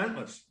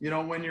relentless.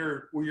 When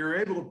you're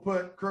able to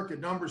put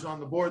crooked numbers on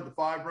the board, the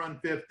 5-run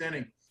 5th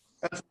inning,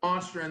 that's a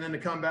monster. And then to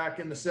come back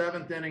in the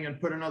 7th inning and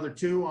put another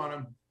 2 on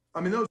them. I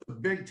mean, those are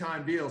big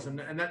time deals. And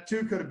that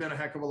 2 could have been a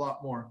heck of a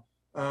lot more.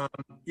 And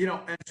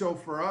so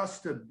for us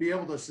to be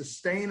able to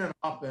sustain an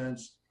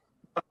offense,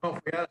 I don't know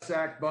if we had a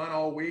sack bunt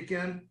all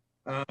weekend,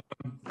 and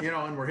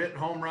we're hitting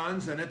home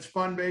runs, and it's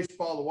fun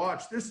baseball to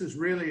watch. This is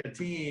really a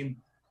team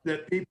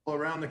that people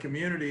around the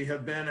community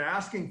have been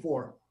asking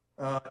for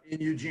in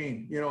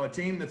Eugene. A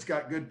team that's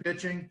got good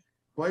pitching,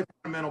 play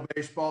fundamental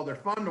baseball. They're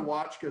fun to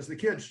watch because the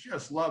kids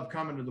just love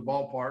coming to the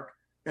ballpark.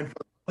 And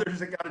for others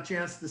that got a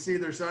chance to see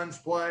their sons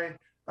play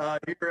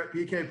here at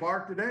PK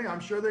Park today, I'm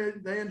sure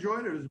they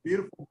enjoyed it. It was a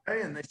beautiful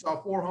day, and they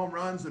saw 4 home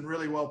runs and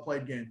really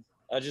well-played games.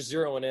 Just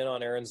zeroing in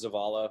on Aaron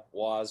Zavala,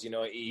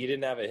 he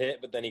didn't have a hit,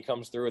 but then he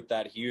comes through with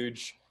that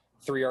huge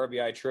 3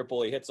 RBI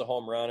triple. He hits a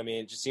home run. I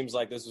mean, it just seems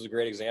like this was a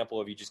great example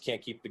of you just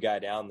can't keep the guy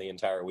down the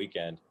entire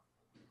weekend.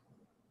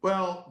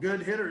 Well,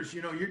 good hitters,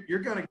 you're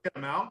going to get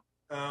them out,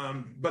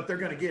 but they're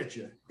going to get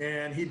you.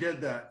 And he did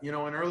that. And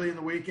early in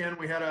the weekend,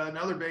 we had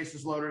another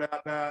bases loaded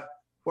at bat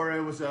where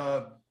it was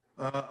a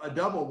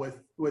double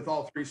with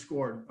all 3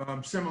 scored.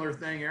 Similar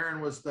thing,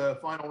 Aaron was the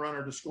final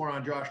runner to score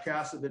on Josh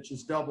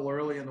Kasovich's double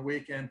early in the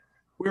weekend.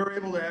 We were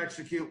able to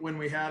execute when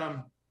we had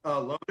them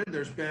loaded.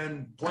 There's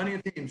been plenty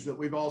of teams that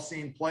we've all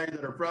seen play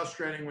that are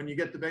frustrating when you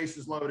get the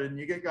bases loaded and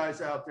you get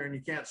guys out there and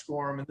you can't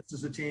score them. And this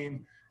is a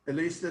team, at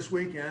least this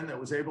weekend, that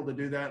was able to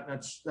do that.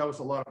 And that was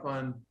a lot of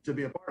fun to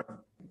be a part of.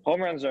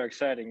 Home runs are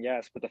exciting,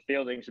 yes, but the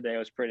fielding today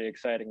was pretty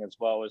exciting as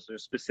well. Was there a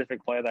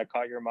specific play that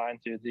caught your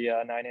mind through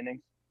the 9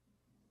 innings?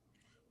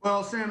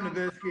 Well, Sam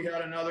Nowitzki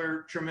had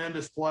another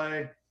tremendous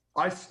play.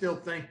 I still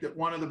think that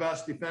one of the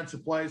best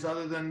defensive plays,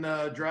 other than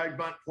the drag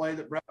bunt play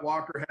that Brett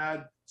Walker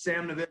had,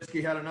 Sam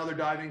Nowitzki had another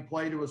diving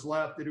play to his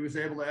left that he was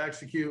able to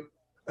execute.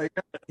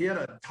 He had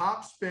a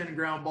top spin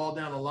ground ball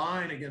down the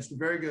line against a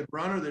very good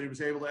runner that he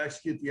was able to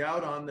execute the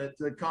out on that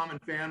the common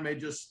fan may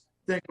just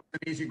think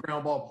was an easy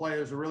ground ball play. It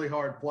was a really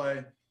hard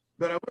play.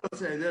 But I will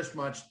say this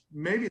much,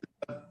 maybe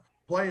the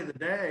play of the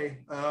day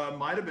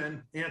might have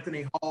been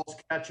Anthony Hall's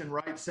catch in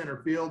right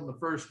center field in the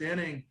first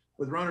inning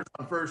with runners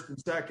on first and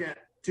second,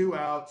 2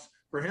 outs,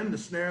 for him to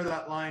snare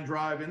that line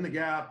drive in the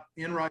gap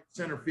in right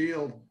center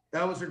field.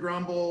 That was a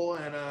grumble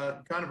and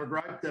a kind of a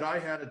gripe that I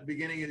had at the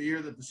beginning of the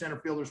year that the center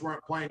fielders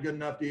weren't playing good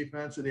enough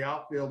defense or the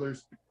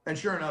outfielders. And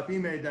sure enough, he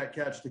made that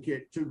catch to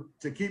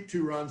keep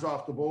 2 runs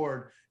off the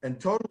board and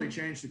totally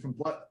changed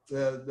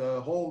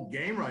the whole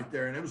game right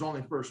there. And it was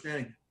only first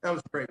inning. That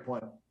was a great play.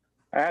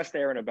 I asked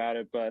Aaron about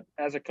it, but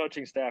as a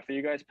coaching staff, are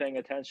you guys paying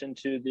attention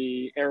to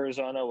the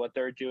Arizona, what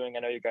they're doing?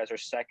 I know you guys are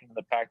second in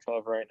the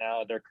Pac-12 right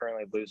now. They're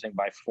currently losing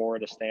by 4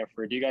 to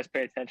Stanford. Do you guys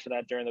pay attention to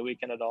that during the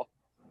weekend at all?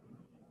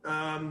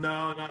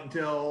 No, not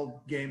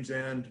until games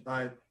end.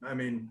 I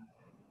mean,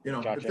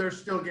 Gotcha. If there's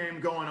still game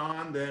going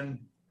on, then,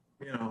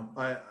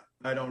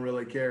 I don't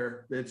really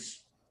care.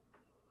 It's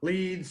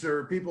leads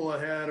or people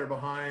ahead or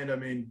behind. I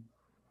mean,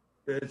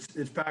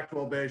 it's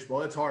Pac-12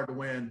 baseball. It's hard to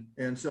win.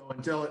 And so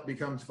until it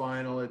becomes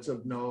final, it's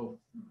of no,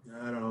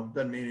 I don't know,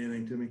 doesn't mean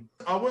anything to me.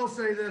 I will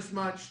say this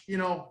much,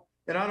 and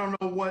I don't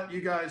know what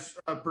you guys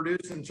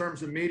produce in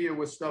terms of media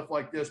with stuff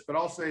like this, but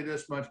I'll say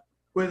this much.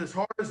 With as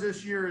hard as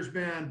this year has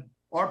been,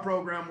 our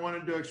program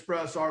wanted to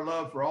express our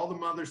love for all the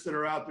mothers that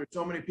are out there.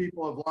 So many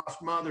people have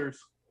lost mothers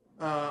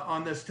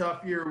on this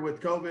tough year with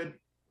COVID.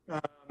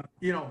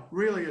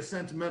 Really a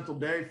sentimental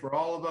day for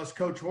all of us.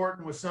 Coach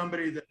Horton was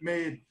somebody that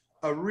made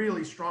a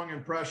really strong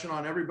impression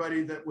on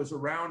everybody that was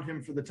around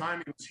him for the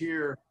time he was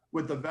here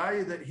with the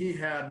value that he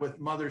had with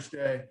Mother's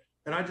Day.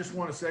 And I just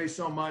want to say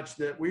so much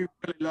that we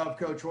really love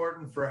Coach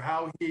Horton for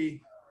how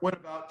he went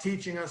about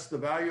teaching us the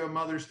value of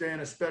Mother's Day,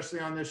 and especially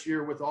on this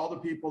year with all the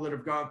people that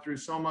have gone through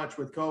so much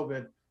with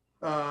COVID.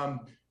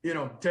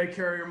 Take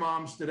care of your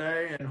moms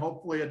today, and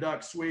hopefully a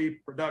Ducks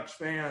sweep for Ducks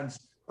fans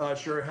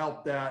sure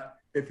helped that.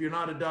 If you're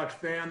not a Ducks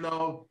fan,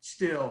 though,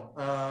 still,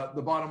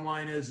 the bottom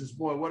line is,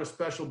 boy, what a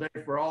special day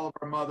for all of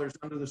our mothers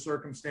under the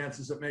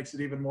circumstances that makes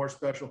it even more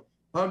special.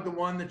 Hug the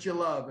one that you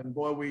love, and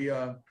boy,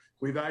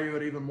 we value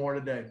it even more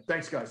today.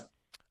 Thanks, guys.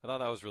 I thought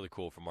that was really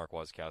cool from Mark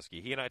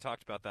Wasikowski. He and I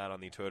talked about that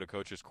on the Toyota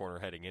Coaches Corner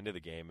heading into the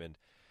game, and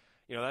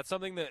that's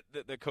something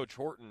that Coach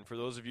Horton, for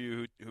those of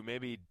you who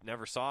maybe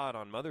never saw it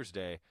on Mother's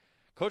Day,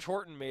 Coach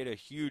Horton made a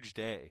huge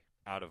day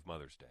out of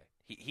Mother's Day.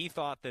 He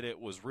thought that it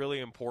was really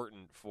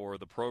important for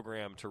the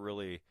program to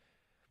really,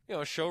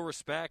 show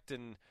respect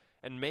and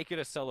make it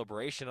a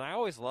celebration. And I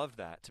always loved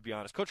that, to be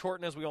honest. Coach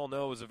Horton, as we all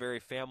know, is a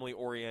very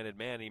family-oriented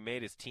man. He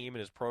made his team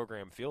and his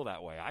program feel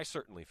that way. I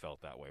certainly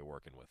felt that way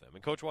working with him.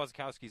 And Coach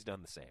Wasikowski's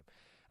done the same.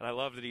 And I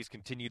love that he's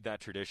continued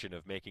that tradition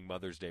of making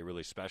Mother's Day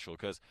really special,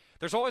 because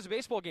there's always a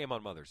baseball game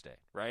on Mother's Day,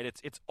 right?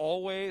 It's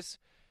always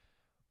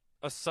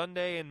a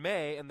Sunday in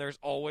May, and there's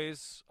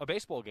always a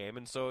baseball game.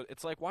 And so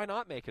it's like, why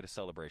not make it a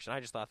celebration? I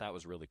just thought that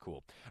was really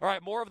cool. All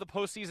right, more of the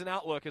postseason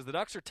outlook as the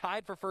Ducks are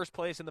tied for first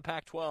place in the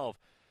Pac-12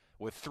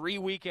 with 3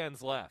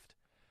 weekends left.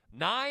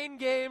 9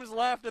 games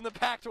left in the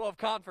Pac-12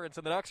 conference,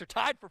 and the Ducks are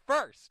tied for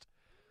first.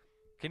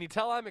 Can you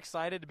tell I'm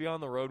excited to be on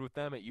the road with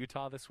them at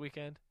Utah this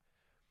weekend?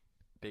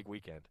 Big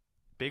weekend.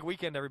 Big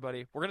weekend,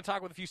 everybody. We're going to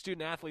talk with a few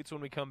student athletes when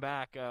we come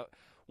back.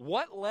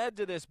 What led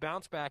to this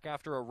bounce back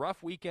after a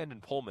rough weekend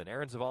in Pullman?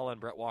 Aaron Zavala and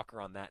Brett Walker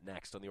on that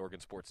next on the Oregon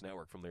Sports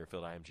Network from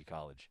Learfield IMG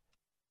College.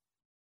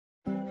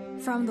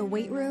 From the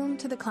weight room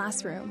to the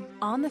classroom,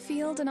 on the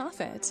field and off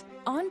it,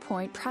 On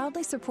Point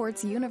proudly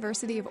supports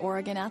University of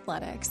Oregon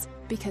athletics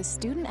because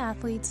student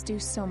athletes do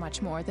so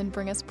much more than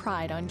bring us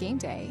pride on game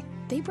day.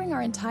 They bring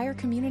our entire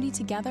community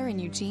together in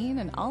Eugene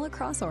and all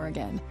across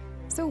Oregon.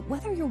 So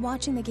whether you're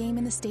watching the game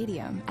in the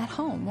stadium, at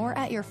home, or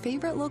at your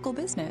favorite local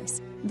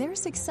business, their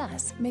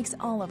success makes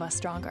all of us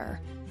stronger.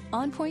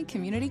 On Point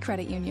Community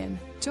Credit Union.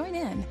 Join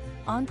in.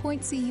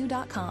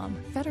 OnPointCU.com.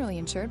 Federally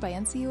insured by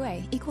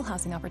NCUA. Equal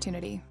housing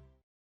opportunity.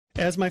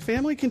 As my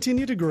family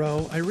continued to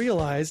grow, I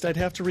realized I'd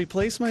have to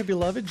replace my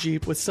beloved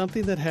Jeep with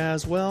something that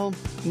has, well,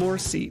 more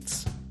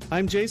seats.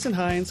 I'm Jason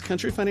Hines,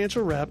 Country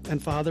Financial Rep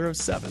and father of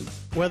 7.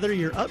 Whether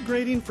you're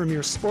upgrading from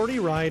your sporty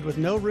ride with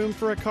no room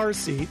for a car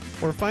seat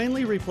or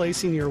finally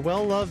replacing your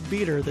well-loved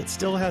beater that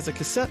still has a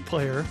cassette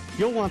player,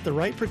 you'll want the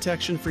right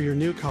protection for your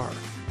new car.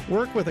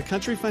 Work with a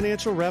Country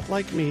Financial Rep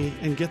like me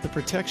and get the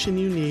protection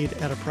you need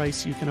at a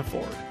price you can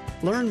afford.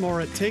 Learn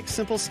more at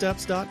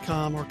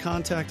TakeSimpleSteps.com or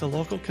contact a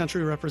local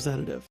Country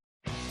representative.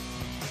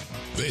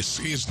 This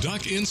is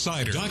Duck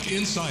Insider. Duck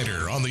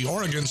Insider on the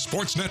Oregon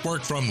Sports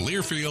Network from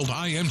Learfield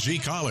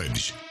IMG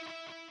College.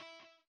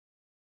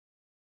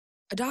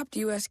 Adopt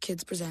US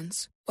Kids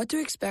presents What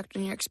to Expect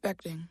When You're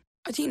Expecting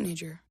a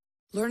Teenager.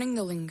 Learning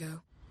the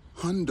lingo.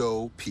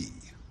 Hundo P.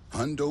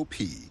 Hundo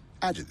P.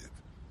 Adjective.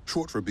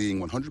 Short for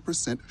being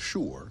 100%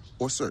 sure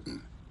or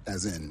certain.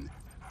 As in,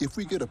 if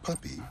we get a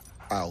puppy,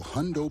 I'll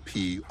Hundo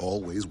P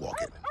always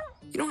walk it.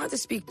 You don't have to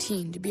speak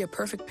teen to be a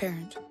perfect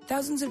parent.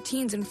 Thousands of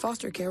teens in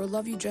foster care will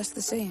love you just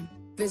the same.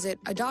 Visit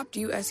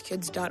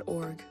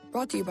adoptuskids.org.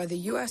 Brought to you by the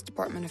U.S.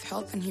 Department of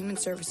Health and Human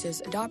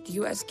Services, Adopt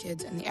U.S.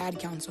 Kids, and the Ad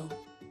Council.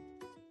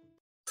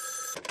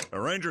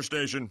 A ranger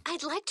station.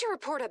 I'd like to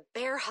report a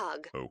bear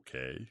hug.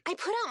 Okay. I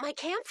put out my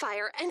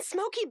campfire and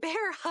Smokey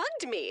Bear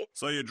hugged me.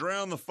 So you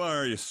drowned the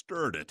fire, you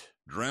stirred it,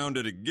 drowned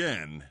it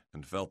again,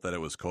 and felt that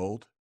it was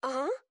cold?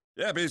 Uh-huh.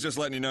 Yeah, but he's just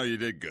letting you know you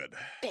did good.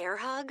 Bear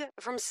hug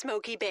from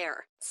Smokey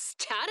Bear.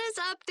 Status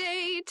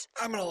update.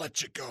 I'm gonna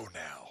let you go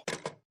now.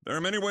 There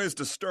are many ways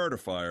to start a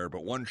fire,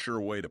 but one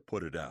sure way to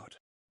put it out.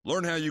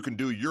 Learn how you can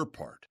do your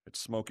part at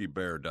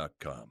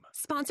SmokeyBear.com.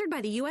 Sponsored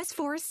by the U.S.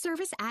 Forest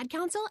Service, Ad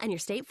Council, and your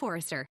state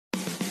forester.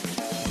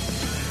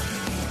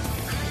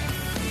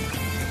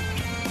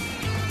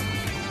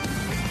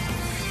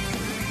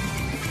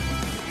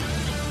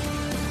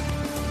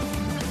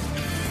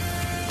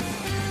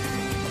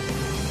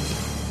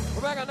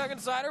 We're back on Duck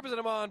Insider,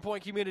 presented by On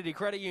Point Community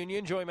Credit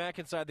Union. Joey Mack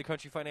inside the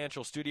Country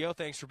Financial Studio.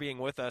 Thanks for being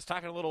with us.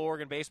 Talking a little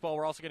Oregon baseball.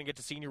 We're also going to get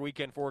to senior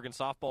weekend for Oregon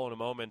softball in a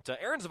moment.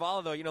 Aaron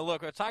Zavala, though,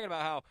 look, we're talking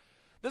about how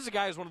this is a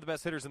guy who's one of the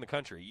best hitters in the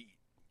country.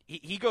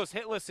 He goes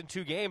hitless in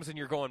 2 games, and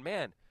you're going,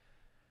 man,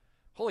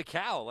 holy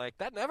cow, like,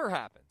 that never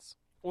happens.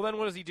 Well, then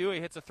what does he do?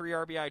 He hits a 3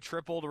 RBI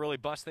triple to really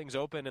bust things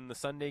open in the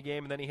Sunday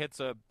game, and then he hits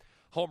a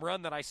home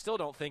run that I still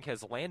don't think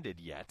has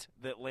landed yet,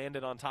 that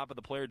landed on top of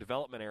the player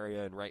development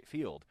area in right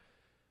field.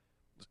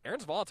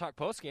 Aaron Zavala talked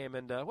postgame,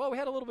 and, we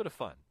had a little bit of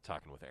fun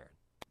talking with Aaron.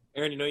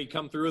 Aaron, you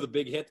come through with a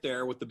big hit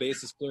there with the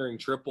bases clearing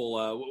triple.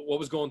 What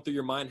was going through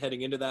your mind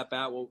heading into that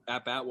bat?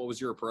 What was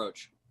your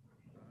approach?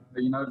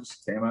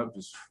 Just came up,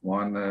 just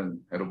wanted to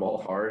hit a ball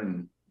hard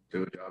and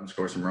do a job and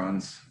score some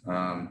runs.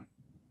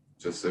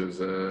 It was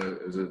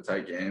a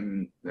tight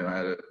game, and I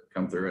had to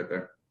come through right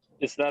there.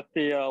 Is that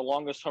the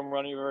longest home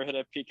run you've ever hit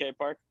at PK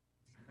Park?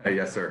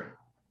 Yes, sir.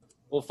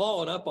 Well,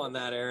 following up on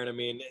that,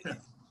 Aaron,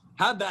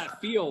 how'd that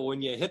feel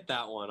when you hit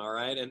that one, all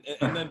right? And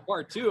then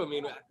part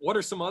 2, what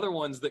are some other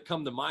ones that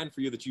come to mind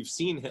for you that you've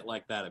seen hit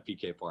like that at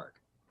PK Park?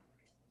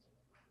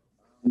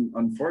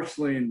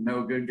 Unfortunately,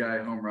 no good guy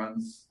home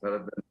runs that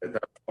have been hit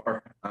that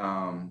far.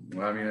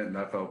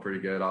 that felt pretty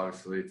good,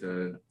 obviously,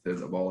 to hit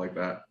the ball like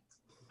that.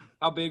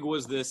 How big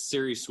was this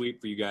series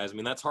sweep for you guys? I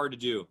mean, that's hard to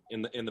do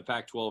in the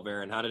Pac-12,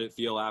 Aaron. How did it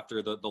feel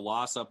after the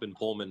loss up in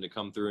Pullman to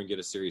come through and get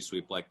a series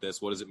sweep like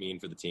this? What does it mean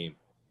for the team?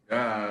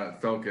 Yeah,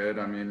 it felt good.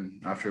 I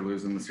mean, after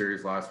losing the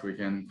series last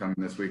weekend, coming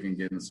this weekend,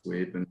 getting the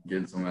sweep and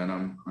getting some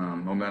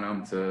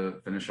momentum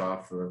to finish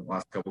off the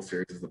last couple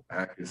series of the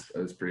Pac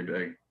is pretty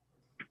big.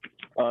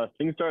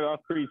 Things started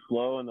off pretty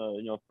slow in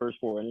the first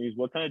 4 innings.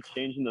 What kind of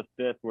changed in the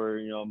fifth where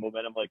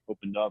momentum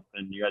opened up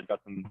and you guys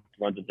got some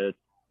runs and hits?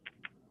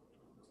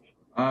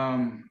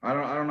 I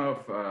don't know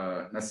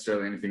if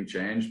necessarily anything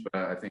changed,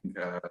 but I think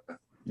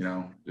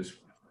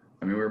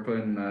we were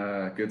putting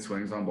good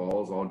swings on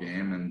balls all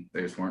game, and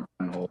they just weren't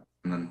finding holes.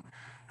 And then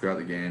throughout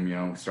the game,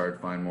 we started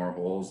to find more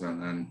holes,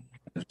 and then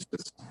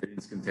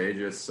it's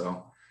contagious.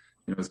 So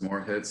as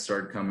more hits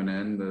started coming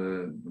in,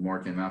 the more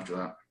came after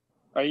that.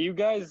 Are you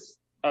guys?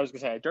 I was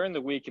gonna say during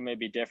the week it may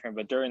be different,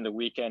 but during the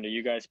weekend, are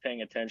you guys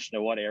paying attention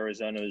to what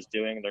Arizona is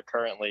doing? They're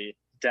currently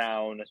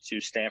down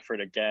to Stanford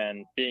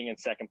again, being in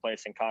second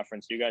place in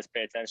conference. Do you guys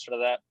pay attention to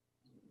that?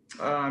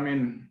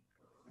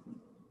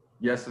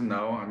 Yes and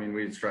no.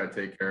 We just try to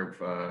take care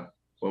of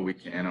what we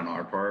can on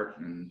our part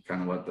and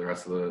kind of let the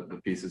rest of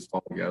the pieces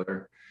fall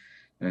together,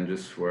 and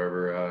just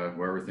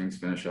wherever things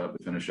finish up,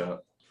 they finish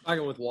up.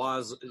 Talking with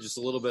Waz just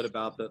a little bit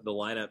about the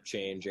lineup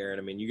change,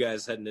 Aaron. You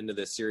guys heading into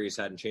this series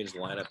hadn't changed the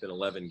lineup in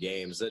 11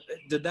 games.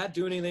 Did that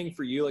do anything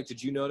for you?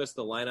 Did you notice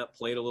the lineup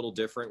played a little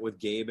different with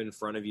Gabe in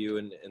front of you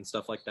and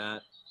stuff like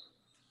that?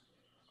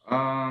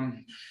 Not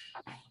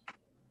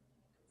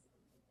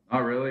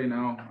really,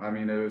 no.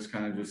 It was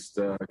kind of just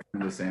kind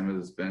of the same as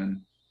it's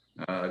been.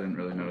 I didn't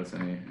really notice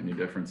any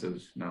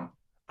differences, no.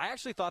 I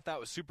actually thought that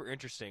was super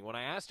interesting. When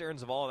I asked Aaron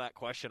Zavala that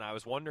question, I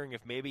was wondering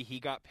if maybe he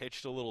got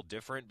pitched a little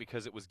different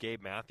because it was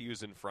Gabe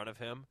Matthews in front of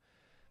him,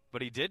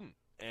 but he didn't.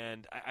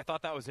 And I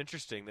thought that was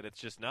interesting that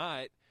it's just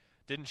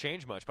didn't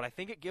change much. But I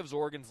think it gives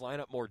Oregon's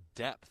lineup more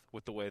depth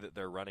with the way that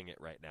they're running it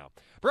right now.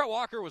 Brett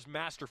Walker was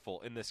masterful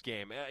in this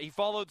game. He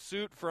followed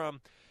suit from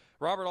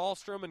Robert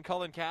Ahlstrom and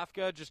Cullen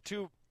Kafka, just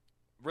two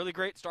really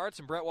great starts,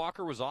 and Brett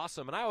Walker was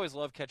awesome. And I always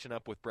love catching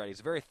up with Brett. He's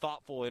a very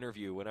thoughtful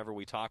interview whenever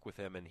we talk with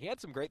him, and he had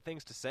some great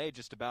things to say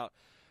just about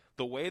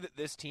the way that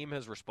this team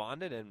has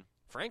responded and,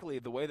 frankly,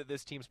 the way that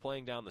this team's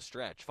playing down the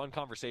stretch. Fun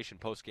conversation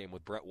post-game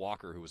with Brett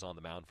Walker, who was on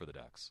the mound for the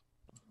Ducks.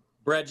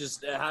 Brett,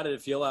 just how did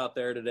it feel out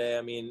there today?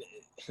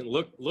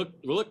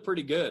 Look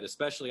pretty good,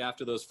 especially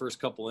after those first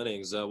couple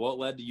innings. What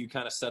led to you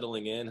kind of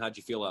settling in? How'd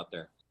you feel out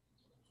there?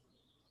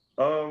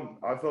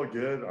 I felt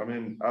good.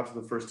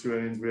 After the first 2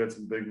 innings, we had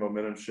some big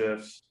momentum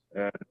shifts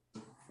and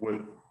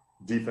with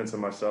defense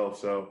and myself.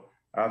 So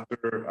after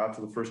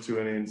the first 2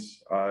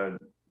 innings, I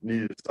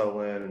needed to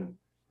settle in and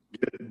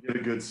get a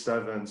good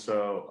 7.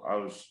 So I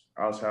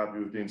was happy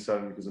with being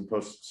 7 because in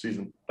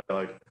postseason,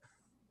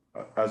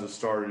 as a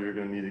starter, you're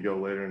going to need to go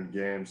later in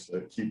games to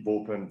keep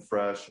bullpen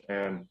fresh,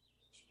 and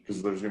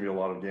because there's going to be a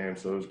lot of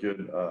games. So it was good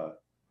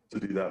to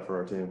do that for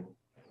our team.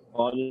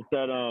 Just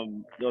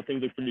that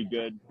things look pretty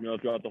good,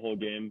 throughout the whole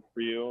game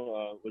for you.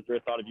 Was there a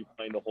thought of you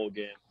playing the whole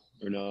game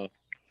or no?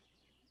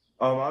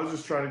 I was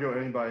just trying to go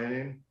inning by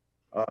inning.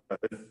 I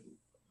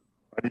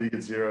need to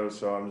get 0,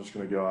 so I'm just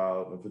going to go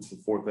out. If it's the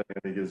 4th inning,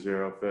 I need to get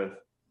 0. 5th,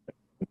 I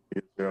need to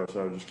get 0.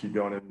 So I just keep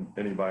going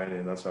inning by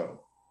inning. That's how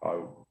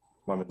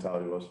my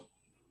mentality was.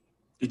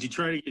 Did you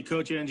try to get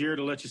Coach Angier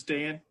to let you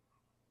stay in?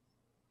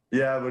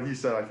 Yeah, but he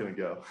said I couldn't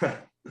go.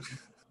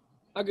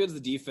 How good's the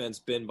defense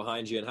been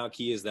behind you, and how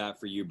key is that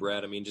for you,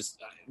 Brett? Just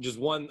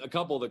a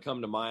couple that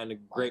come to mind.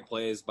 Great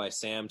plays by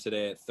Sam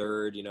today at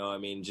third.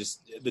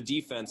 Just the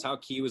defense. How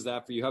key was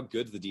that for you? How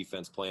good's the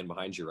defense playing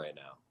behind you right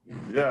now?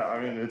 Yeah,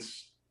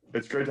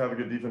 it's great to have a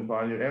good defense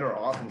behind you, and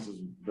our offense has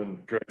been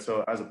great.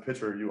 So as a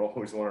pitcher, you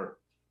always want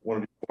to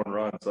be scoring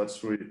runs. So that's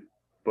sweet.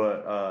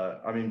 But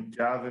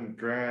Gavin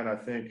Grant, I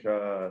think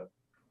I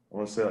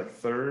want to say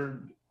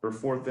 3rd or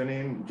 4th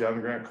inning, Gavin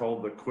Grant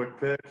called the quick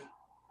pick.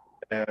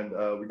 And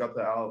we got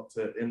the out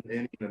to end the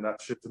inning, and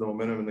that shifted the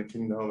momentum, and then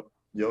Kingdom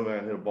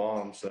Yovan hit a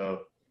bomb.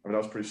 So, that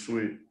was pretty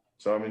sweet.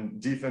 So,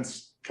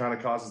 defense kind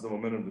of causes the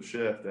momentum to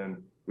shift,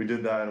 and we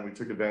did that, and we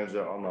took advantage of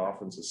that on the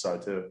offensive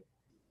side too.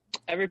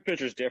 Every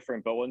pitcher's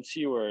different, but once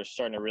you were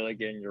starting to really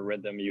get in your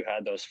rhythm, you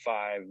had those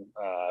 5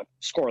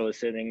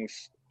 scoreless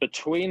innings.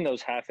 Between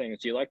those half innings,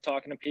 do you like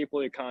talking to people,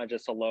 or you're kind of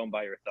just alone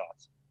by your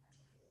thoughts?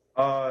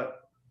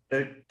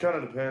 It kind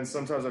of depends.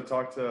 Sometimes I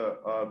talk to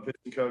a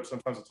pitching coach.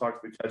 Sometimes I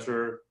talk to the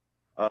catcher.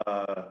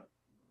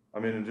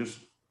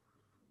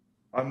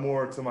 I'm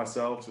more to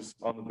myself, just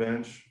on the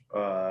bench.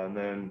 And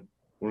then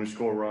when we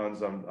score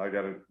runs, I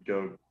got to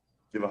go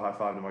give a high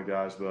five to my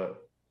guys. But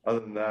other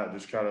than that,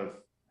 just kind of,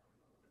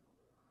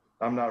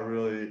 I'm not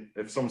really,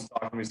 if someone's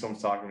talking to me,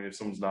 someone's talking to me. If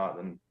someone's not,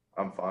 then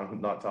I'm fine with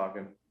not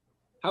talking.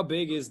 How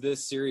big is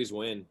this series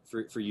win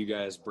for you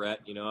guys, Brett?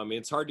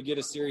 It's hard to get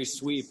a series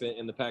sweep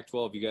in the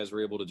Pac-12. You guys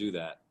were able to do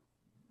that.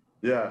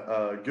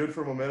 Yeah, good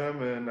for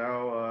momentum, and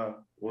now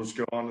we'll just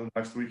go on to the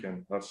next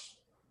weekend. That's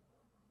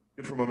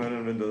good for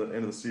momentum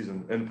into the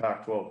season, in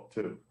Pac-12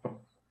 too.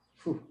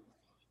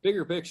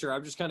 bigger picture,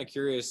 I'm just kind of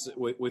curious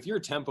with your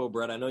tempo,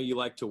 Brett. I know you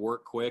like to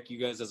work quick. You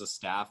guys as a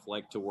staff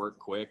like to work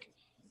quick.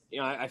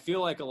 I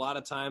feel like a lot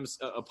of times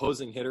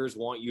opposing hitters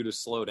want you to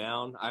slow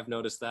down. I've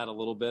noticed that a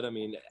little bit. I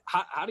mean,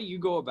 how do you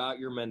go about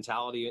your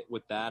mentality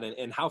with that,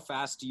 and how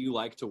fast do you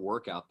like to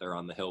work out there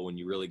on the hill when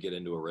you really get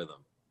into a rhythm?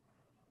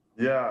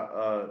 Yeah,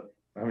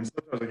 I mean,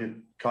 sometimes I get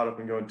caught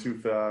up in going too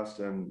fast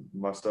and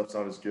my stuff's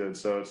not as good.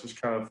 So it's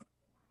just kind of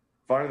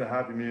finding the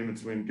happy medium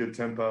between good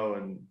tempo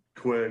and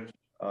quick.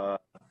 The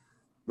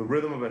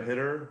rhythm of a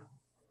hitter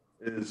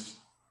is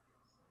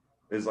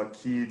like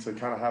key to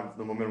kind of have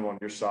the momentum on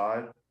your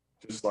side.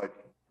 Just like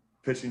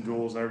pitching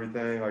duels and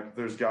everything, like if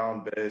there's guy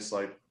on base,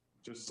 like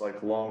just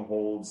like long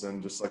holds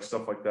and just like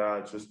stuff like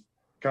that. It's just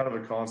kind of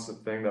a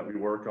constant thing that we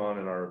work on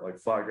in our like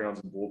flat grounds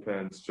and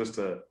bullpens, just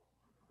to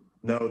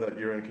know that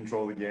you're in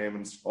control of the game.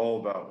 And it's all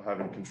about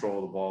having control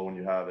of the ball when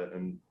you have it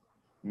and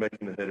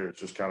making the hitters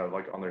just kind of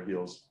like on their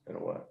heels in a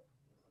way.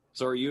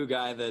 So are you a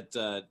guy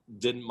that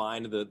didn't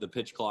mind the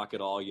pitch clock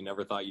at all? You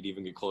never thought you'd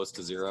even get close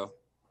to zero?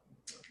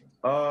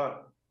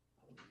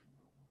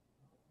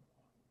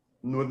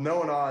 With no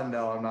one on,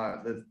 no, I'm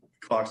not. The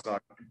clock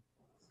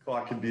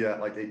could be at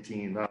like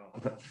 18 now.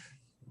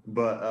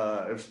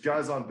 But if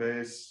guys on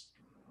base,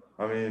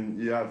 I mean,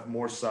 you have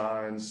more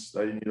signs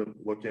that you need to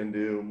look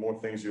into,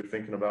 more things you're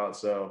thinking about.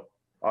 So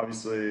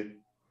obviously,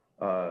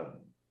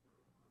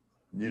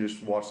 you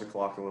just watch the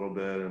clock a little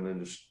bit and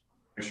then just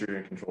make sure you're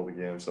in control of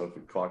the game. So if the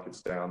clock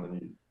gets down, then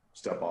you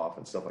step off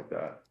and stuff like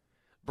that.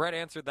 Brett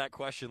answered that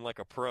question like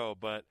a pro,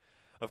 but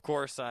of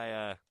course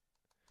I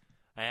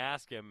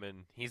asked him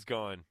and he's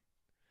going,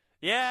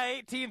 yeah,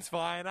 18's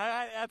fine.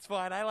 That's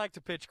fine. I like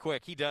to pitch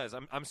quick. He does.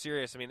 I'm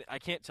serious. I mean, I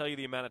can't tell you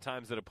the amount of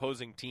times that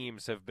opposing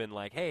teams have been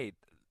like, hey,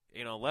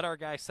 let our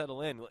guy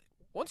settle in.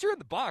 Once you're in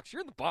the box, you're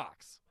in the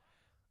box.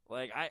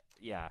 Like,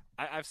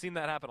 I've seen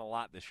that happen a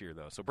lot this year,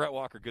 though. So Brett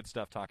Walker, good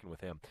stuff talking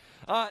with him.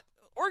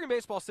 Oregon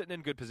baseball sitting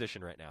in good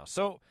position right now.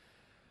 So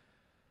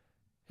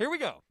here we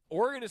go.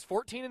 Oregon is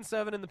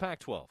 14-7 in the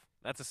Pac-12.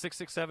 That's a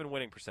 .667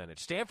 winning percentage.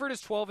 Stanford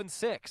is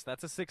 12-6.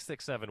 That's a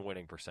 .667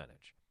 winning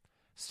percentage.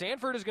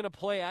 Stanford is going to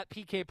play at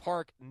PK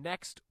Park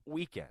next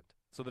weekend.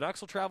 So the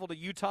Ducks will travel to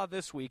Utah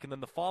this week, and then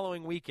the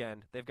following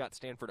weekend, they've got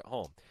Stanford at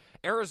home.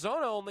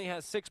 Arizona only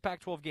has 6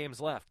 Pac-12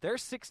 games left. They're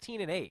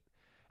 16-8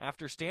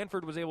 after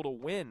Stanford was able to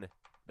win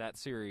that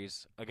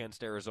series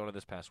against Arizona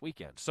this past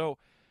weekend. So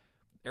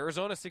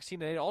Arizona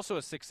 16-8, also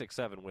a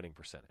 .667 winning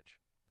percentage.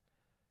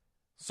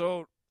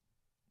 So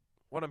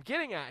what I'm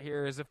getting at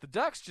here is if the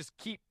Ducks just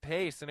keep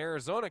pace and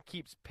Arizona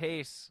keeps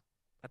pace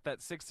at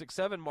that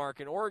 667 mark,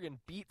 and Oregon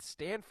beats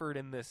Stanford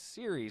in this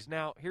series.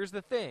 Now, here's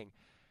the thing.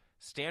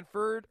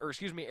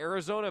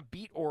 Arizona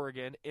beat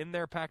Oregon in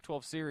their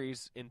Pac-12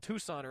 series in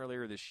Tucson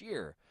earlier this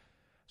year.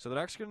 So the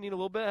Ducks are going to need a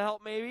little bit of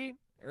help maybe.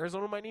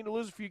 Arizona might need to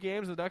lose a few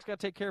games. The Ducks got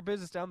to take care of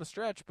business down the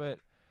stretch, but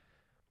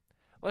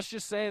let's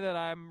just say that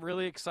I'm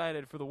really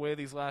excited for the way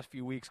these last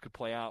few weeks could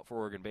play out for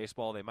Oregon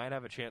baseball. They might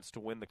have a chance to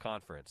win the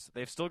conference.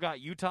 They've still got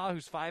Utah,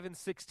 who's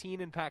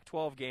 5-16 in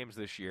Pac-12 games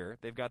this year.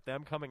 They've got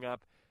them coming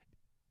up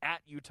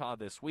at Utah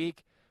this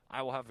week.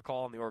 I will have the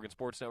call on the Oregon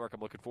Sports Network.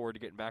 I'm looking forward to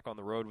getting back on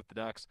the road with the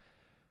Ducks.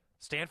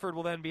 Stanford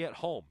will then be at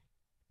home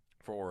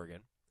for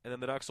Oregon. And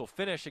then the Ducks will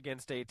finish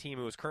against a team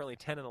who is currently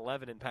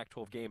 10-11 in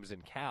Pac-12 games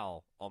in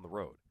Cal on the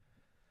road.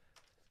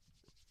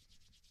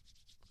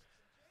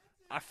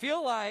 I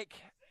feel like,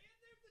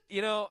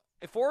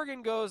 if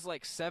Oregon goes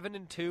like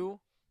 7-2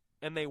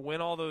 and they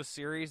win all those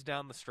series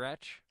down the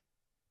stretch,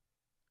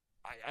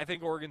 I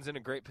think Oregon's in a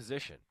great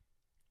position.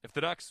 If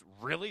the Ducks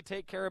really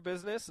take care of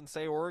business and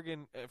say if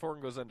Oregon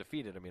goes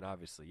undefeated,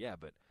 obviously, yeah,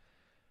 but,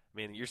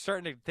 you're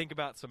starting to think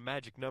about some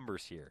magic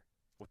numbers here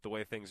with the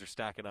way things are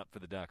stacking up for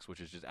the Ducks, which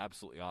is just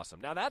absolutely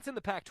awesome. Now, that's in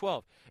the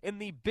Pac-12. In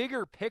the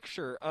bigger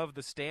picture of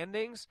the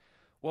standings,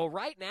 well,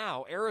 right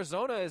now,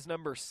 Arizona is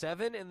number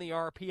 7 in the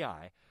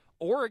RPI.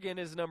 Oregon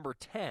is number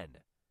 10.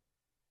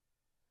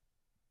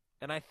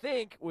 And I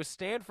think with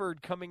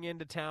Stanford coming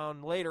into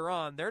town later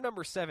on, they're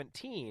number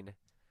 17.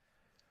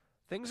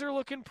 Things are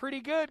looking pretty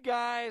good,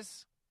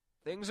 guys.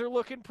 Things are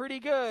looking pretty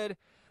good.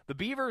 The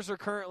Beavers are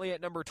currently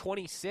at number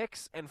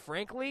 26, and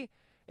frankly,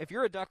 if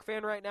you're a Duck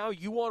fan right now,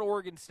 you want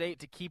Oregon State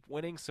to keep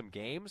winning some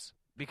games,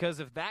 because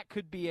if that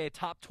could be a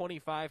top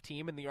 25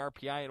 team in the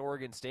RPI in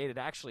Oregon State, it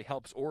actually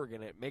helps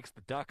Oregon. It makes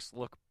the Ducks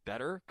look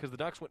better, because the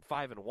Ducks went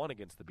 5-1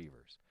 against the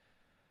Beavers.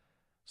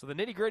 So the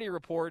nitty-gritty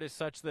report is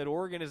such that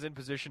Oregon is in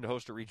position to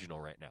host a regional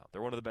right now.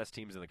 They're one of the best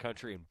teams in the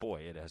country, and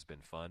boy, it has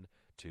been fun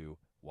to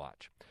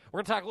watch. We're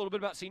going to talk a little bit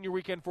about senior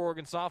weekend for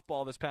Oregon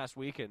softball this past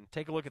week and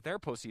take a look at their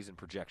postseason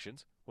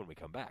projections when we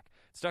come back.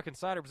 Stuck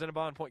Insider, presented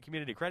by On Point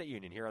Community Credit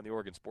Union here on the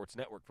Oregon Sports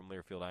Network from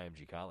Learfield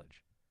IMG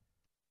College.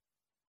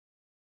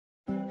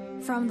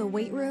 From the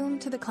weight room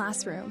to the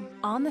classroom,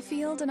 on the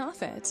field and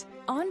off it,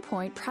 On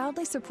Point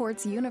proudly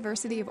supports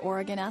University of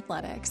Oregon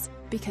athletics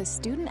because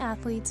student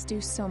athletes do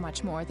so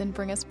much more than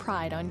bring us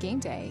pride on game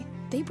day.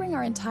 They bring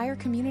our entire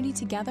community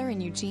together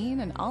in Eugene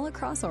and all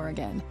across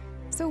Oregon.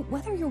 So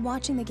whether you're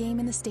watching the game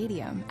in the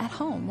stadium, at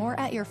home, or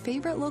at your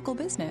favorite local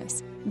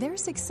business, their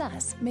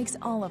success makes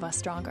all of us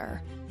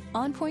stronger.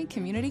 On Point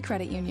Community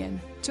Credit Union.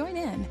 Join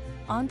in.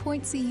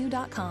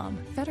 OnPointCU.com.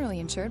 Federally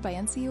insured by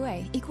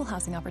NCUA. Equal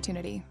housing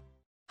opportunity.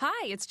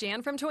 Hi, it's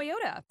Jan from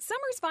Toyota.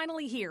 Summer's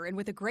finally here, and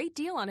with a great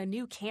deal on a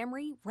new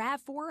Camry,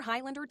 RAV4,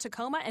 Highlander,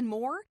 Tacoma, and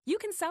more, you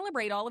can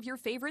celebrate all of your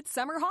favorite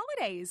summer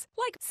holidays,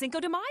 like Cinco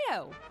de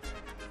Mayo,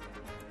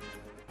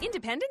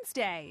 Independence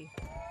Day,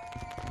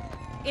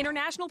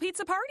 International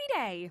Pizza Party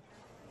Day.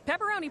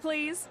 Pepperoni,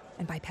 please.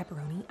 And by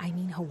pepperoni, I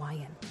mean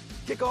Hawaiian.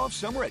 Kick off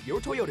summer at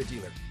your Toyota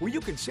dealer, where you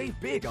can save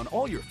big on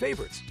all your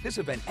favorites. This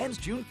event ends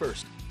June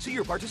 1st. See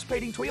your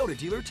participating Toyota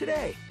dealer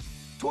today.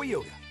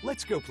 Toyota,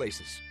 let's go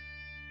places.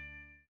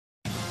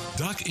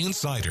 Duck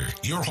Insider,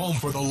 your home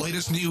for the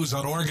latest news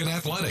on Oregon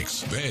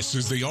athletics. This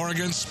is the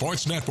Oregon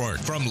Sports Network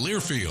from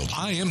Learfield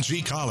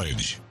IMG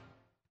College.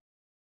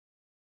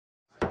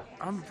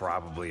 I'm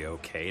probably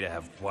okay to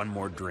have one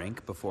more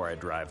drink before I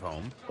drive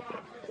home.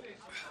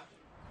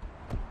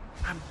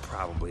 I'm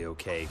probably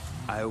okay.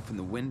 I open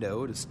the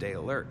window to stay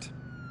alert.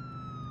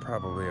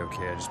 Probably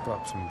okay. I just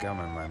popped some gum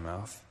in my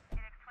mouth.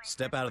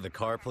 Step out of the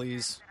car,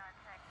 please.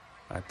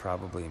 I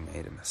probably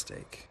made a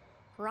mistake.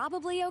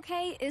 Probably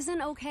okay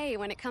isn't okay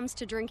when it comes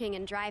to drinking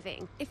and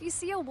driving. If you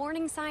see a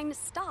warning sign,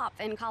 stop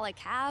and call a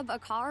cab, a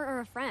car, or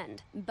a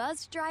friend.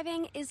 Buzzed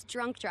driving is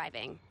drunk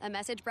driving. A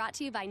message brought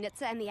to you by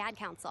NHTSA and the Ad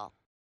Council.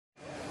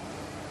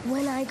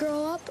 When I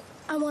grow up,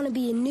 I want to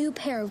be a new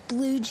pair of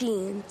blue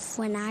jeans.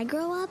 When I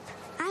grow up,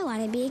 I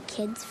want to be a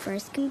kid's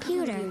first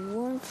computer. I want to be a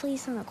warm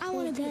fleece on a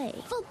cold day.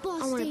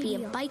 Football I want to be a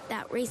stadium. bike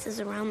that races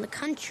around the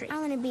country. I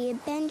want to be a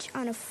bench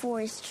on a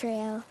forest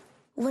trail.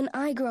 When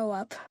I grow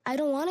up, I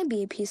don't want to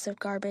be a piece of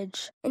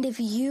garbage. And if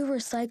you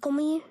recycle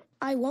me,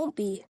 I won't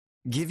be.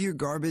 Give your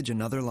garbage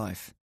another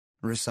life.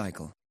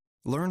 Recycle.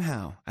 Learn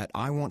how at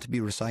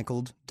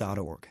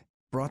iwanttoberecycled.org.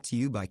 Brought to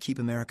you by Keep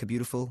America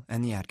Beautiful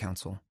and the Ad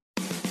Council.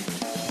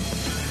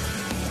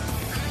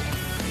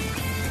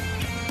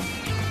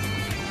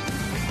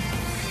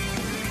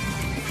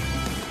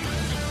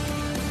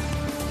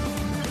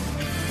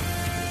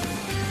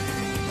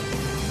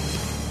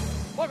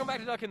 Welcome back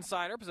to Duck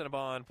Insider, presented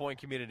by On Point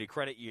Community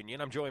Credit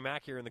Union. I'm Joey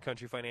Mack here in the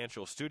Country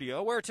Financial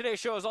Studio, where today's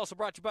show is also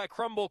brought to you by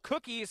Crumble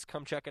Cookies.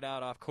 Come check it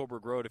out off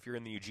Coburg Road if you're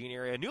in the Eugene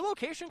area. A new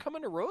location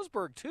coming to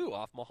Roseburg, too,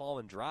 off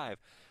Mulholland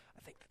Drive.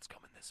 I think that's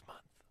coming this month.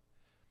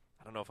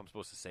 I don't know if I'm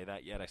supposed to say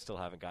that yet. I still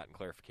haven't gotten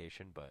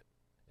clarification, but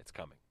it's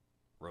coming.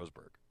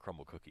 Roseburg,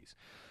 Crumble Cookies.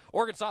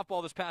 Oregon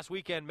softball this past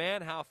weekend,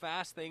 man, how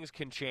fast things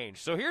can change.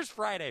 So here's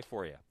Friday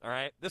for you, all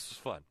right? This was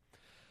fun.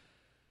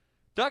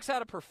 Ducks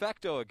had a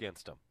perfecto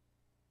against them.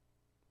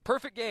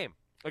 Perfect game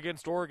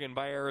against Oregon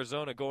by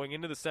Arizona going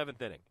into the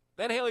 7th inning.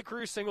 Then Haley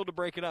Cruz singled to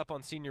break it up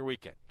on senior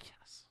weekend.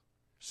 Yes.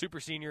 Super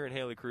senior and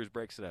Haley Cruz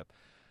breaks it up.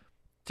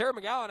 Tara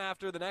McGowan,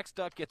 after the next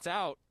Duck gets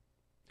out,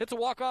 hits a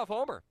walk-off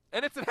homer.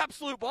 And it's an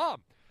absolute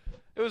bomb.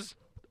 It was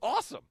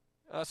awesome.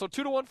 So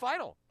 2-1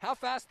 final. How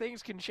fast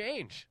things can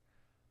change.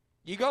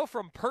 You go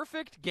from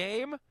perfect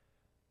game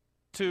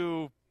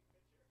to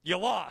you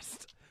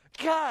lost.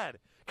 God,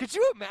 could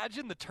you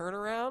imagine the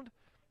turnaround?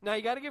 Now,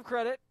 you got to give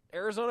credit.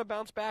 Arizona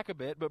bounced back a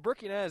bit, but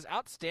Brooke Yanez,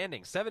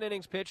 outstanding. 7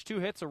 innings pitched, 2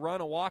 hits, a run,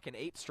 a walk, and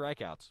 8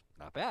 strikeouts.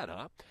 Not bad,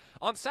 huh?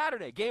 On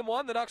Saturday, game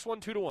 1, the Ducks won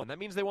 2-1. That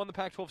means they won the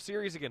Pac-12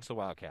 series against the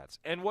Wildcats.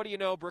 And what do you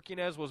know? Brooke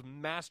Yanez was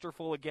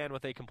masterful again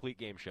with a complete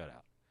game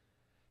shutout.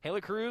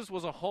 Haley Cruz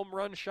was a home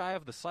run shy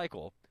of the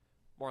cycle.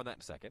 More on that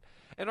in a second.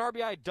 An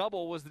RBI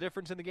double was the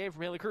difference in the game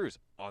from Haley Cruz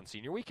on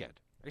senior weekend.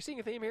 Are you seeing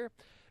a theme here?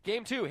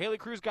 Game 2, Haley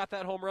Cruz got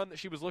that home run that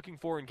she was looking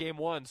for in game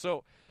 1.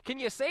 So can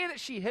you say that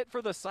she hit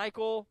for the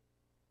cycle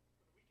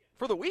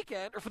for the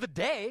weekend, or for the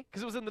day,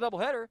 because it was in the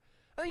doubleheader?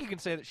 I think you can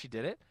say that she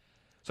did it.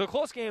 So a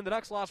close game, the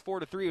Ducks lost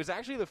 4-3. It was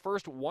actually the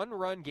first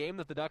one-run game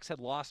that the Ducks had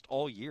lost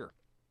all year.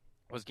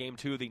 It was game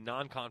 2, the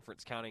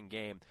non-conference counting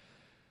game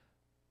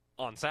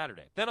on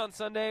Saturday. Then on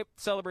Sunday,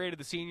 celebrated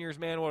the seniors.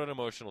 Man, what an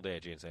emotional day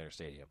at Jane Sanders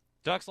Stadium.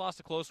 Ducks lost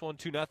a close one,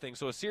 2-0.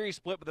 So a series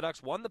split, but the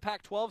Ducks won the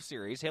Pac-12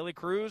 series. Haley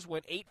Cruz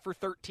went 8 for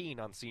 13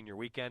 on senior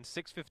weekend,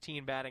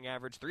 .615 batting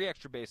average, 3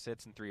 extra base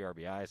hits, and 3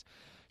 RBIs.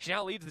 She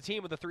now leads the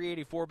team with a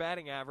 .384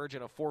 batting average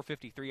and a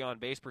 .453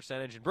 on-base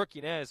percentage. And Brooke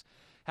Yanez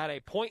had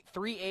a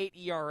 .38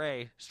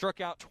 ERA, struck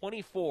out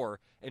 24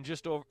 in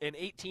just over in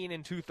 18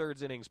 and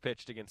 2/3 innings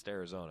pitched against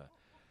Arizona.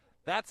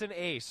 That's an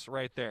ace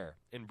right there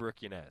in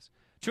Brooke Yanez.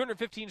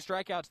 215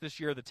 strikeouts this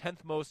year, the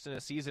 10th most in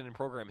a season in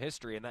program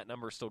history, and that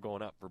number is still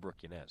going up for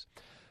Brooke Yanez.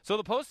 So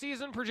the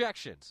postseason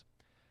projections.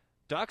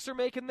 Ducks are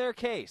making their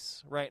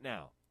case right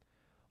now.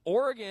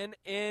 Oregon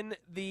in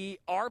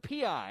the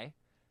RPI,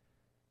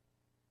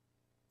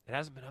 it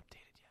hasn't been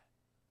updated yet.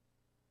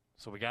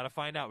 So we got to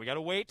find out. We got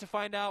to wait to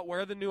find out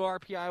where the new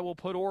RPI will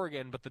put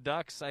Oregon, but the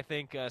Ducks, I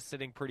think,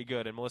 sitting pretty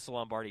good, and Melissa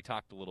Lombardi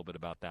talked a little bit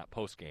about that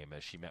post-game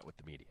as she met with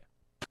the media.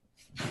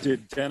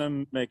 Did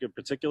Denim make a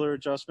particular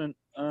adjustment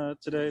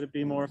today to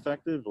be more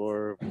effective,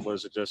 or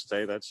was it just,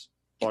 hey, that's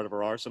part of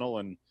her arsenal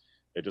and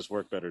it just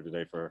worked better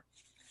today for her?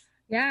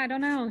 Yeah, I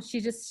don't know.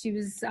 She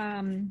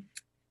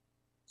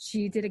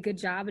she did a good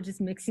job of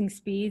just mixing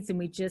speeds, and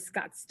we just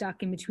got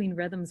stuck in between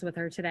rhythms with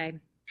her today.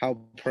 How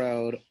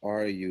proud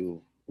are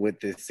you with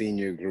this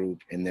senior group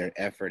and their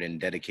effort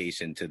and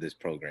dedication to this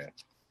program?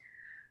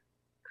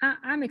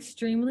 I'm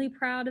extremely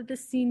proud of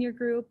this senior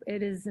group.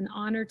 It is an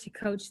honor to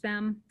coach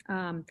them.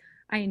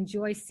 I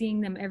enjoy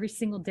seeing them every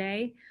single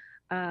day.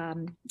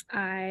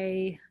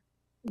 I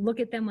look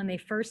at them when they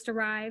first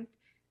arrived,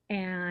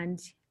 and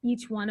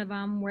each one of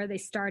them, where they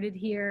started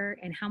here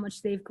and how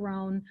much they've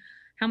grown,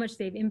 how much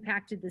they've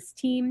impacted this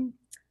team,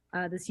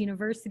 this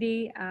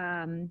university,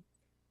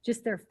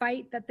 just their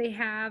fight that they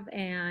have,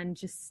 and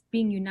just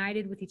being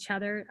united with each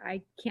other.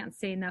 I can't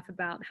say enough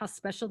about how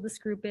special this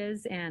group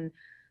is, and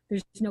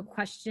there's no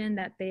question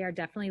that they are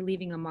definitely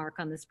leaving a mark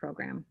on this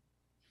program.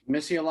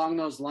 Missy, along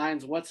those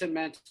lines, what's it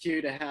meant to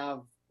you to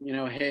have,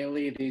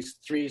 Haley, these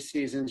 3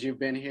 seasons you've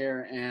been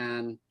here,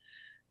 and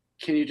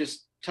can you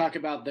just talk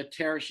about the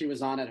tear she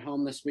was on at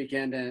home this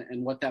weekend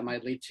and what that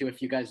might lead to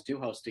if you guys do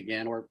host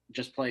again or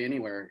just play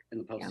anywhere in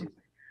the postseason?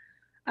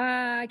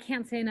 I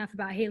can't say enough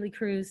about Haley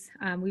Cruz.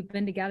 We've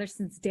been together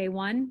since day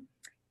one,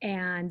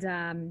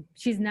 and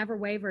she's never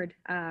wavered.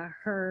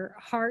 Her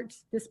heart,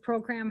 this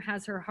program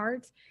has her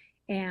heart,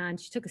 and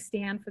she took a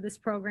stand for this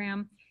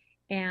program,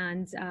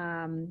 and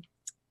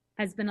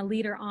has been a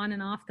leader on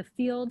and off the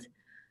field.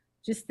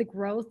 Just the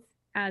growth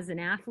as an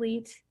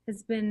athlete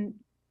has been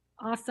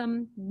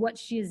awesome. What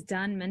she has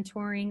done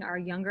mentoring our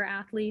younger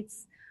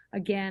athletes.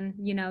 Again,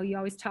 you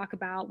always talk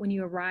about when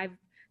you arrive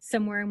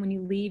somewhere and when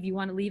you leave, you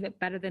want to leave it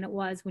better than it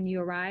was when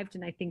you arrived.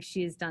 And I think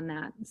she has done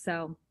that.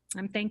 So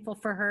I'm thankful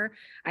for her.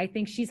 I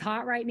think she's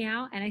hot right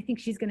now, and I think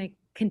she's going to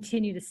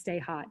continue to stay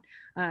hot.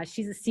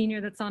 She's a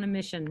senior that's on a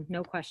mission,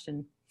 no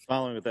question.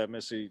 Following with that,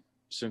 Missy,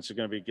 since you're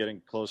going to be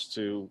getting close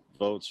to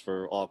votes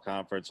for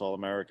all-conference,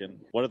 all-American,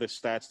 what are the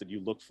stats that you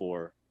look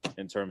for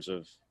in terms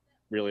of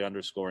really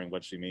underscoring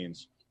what she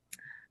means?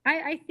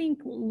 I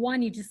think,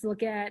 one, you just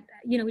look at,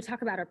 we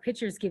talk about our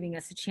pitchers giving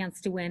us a chance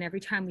to win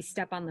every time we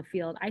step on the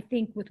field. I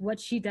think with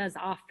what she does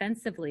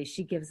offensively,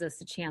 she gives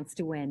us a chance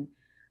to win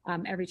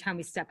every time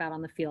we step out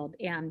on the field.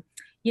 And,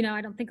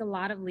 I don't think a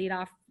lot of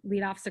leadoffs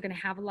are going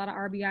to have a lot of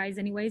RBIs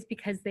anyways,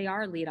 because they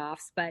are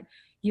leadoffs. But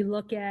you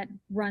look at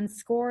runs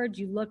scored,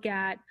 you look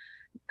at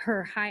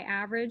her high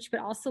average, but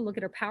also look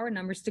at her power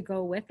numbers to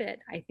go with it,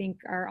 I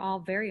think are all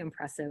very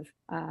impressive.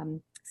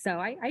 So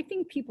I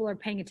think people are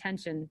paying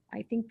attention.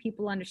 I think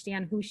people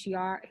understand who she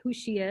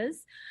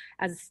is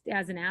as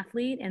an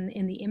athlete,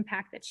 and the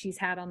impact that she's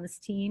had on this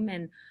team,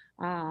 and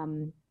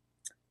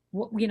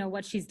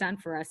what she's done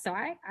for us. So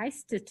I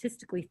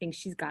statistically think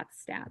she's got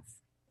the stats.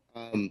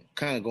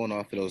 Kind of going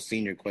off of those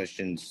senior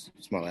questions,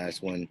 it's my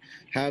last one.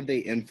 How have they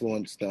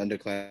influenced the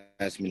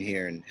underclassmen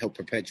here and help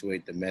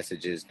perpetuate the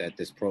messages that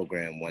this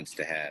program wants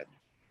to have?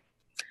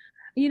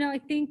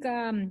 I think,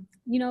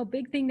 a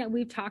big thing that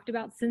we've talked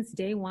about since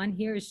day one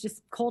here is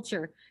just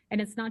culture. And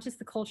it's not just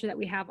the culture that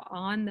we have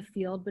on the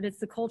field, but it's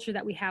the culture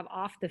that we have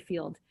off the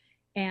field.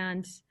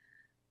 And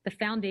the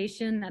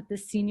foundation that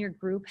this senior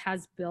group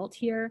has built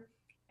here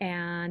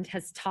and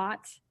has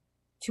taught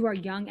to our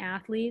young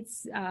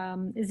athletes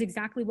is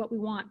exactly what we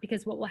want,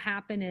 because what will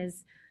happen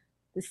is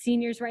the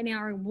seniors right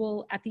now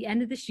will, at the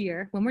end of this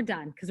year, when we're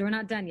done, because we're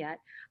not done yet,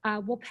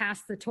 we'll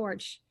pass the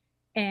torch.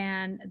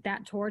 And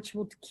that torch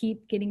will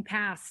keep getting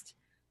passed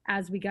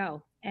as we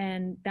go.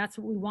 And that's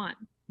what we want.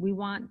 We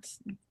want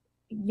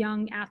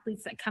young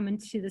athletes that come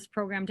into this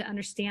program to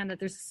understand that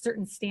there's a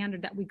certain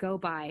standard that we go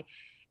by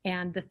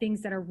and the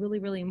things that are really,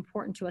 really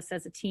important to us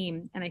as a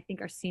team. And I think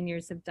our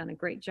seniors have done a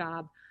great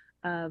job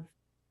of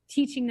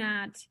teaching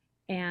that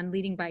and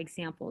leading by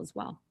example as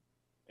well.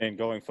 And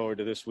going forward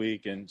to this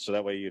week, and so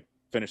that way you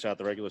finish out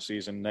the regular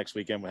season next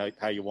weekend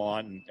how you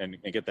want and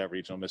get that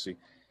regional, Missy.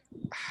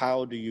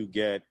 How do you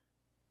get,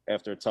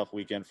 after a tough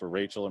weekend for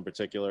Rachel in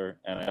particular,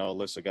 and I know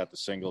Alyssa got the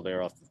single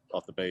there off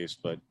the base,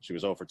 but she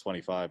was 0 for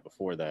 25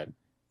 before that.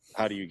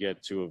 How do you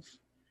get two of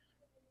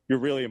your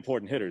really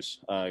important hitters,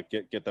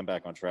 get them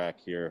back on track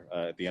here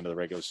at the end of the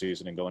regular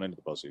season and going into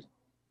the postseason?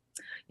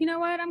 You know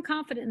what? I'm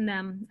confident in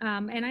them,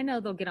 and I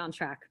know they'll get on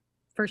track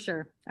for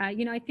sure.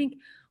 I think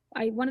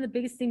one of the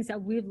biggest things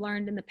that we've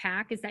learned in the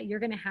PAC is that you're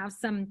going to have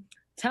some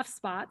tough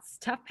spots,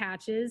 tough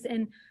patches,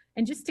 and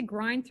just to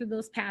grind through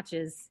those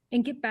patches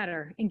and get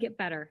better.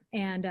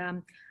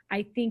 And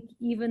I think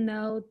even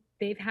though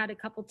they've had a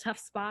couple tough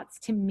spots,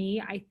 to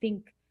me, I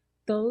think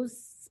those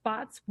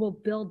spots will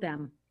build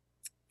them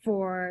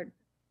for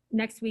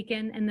next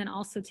weekend and then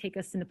also take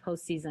us into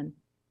postseason.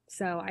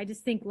 So I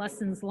just think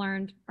lessons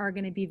learned are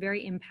going to be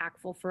very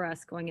impactful for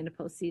us going into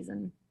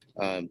postseason.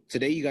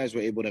 Today, you guys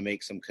were able to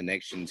make some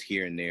connections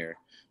here and there,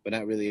 but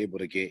not really able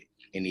to get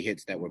any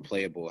hits that were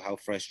playable. How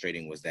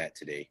frustrating was that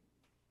today?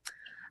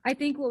 I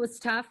think what was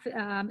tough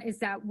is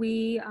that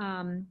we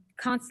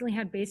constantly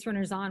had base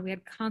runners on. We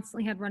had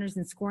constantly had runners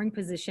in scoring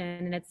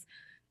position, and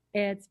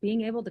it's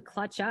being able to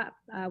clutch up.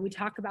 We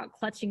talk about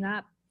clutching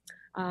up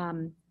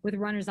with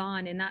runners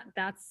on, and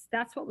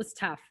that's what was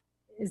tough.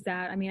 Is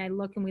that, I mean, I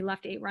look and we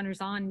left 8 runners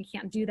on. We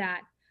can't do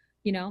that.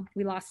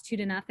 We lost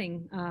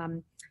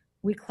 2-0.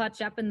 We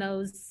clutch up in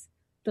those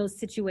those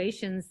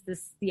situations,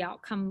 the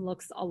outcome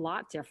looks a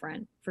lot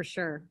different for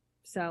sure.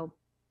 So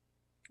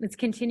it's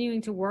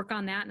continuing to work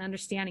on that and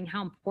understanding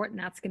how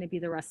important that's going to be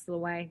the rest of the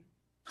way.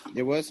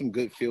 There was some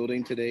good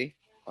fielding today.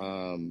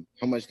 How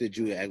much did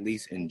you at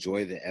least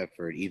enjoy the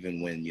effort,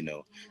 even when,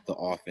 the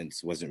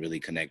offense wasn't really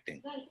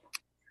connecting?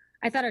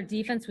 I thought our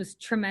defense was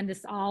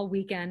tremendous all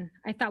weekend.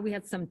 I thought we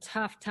had some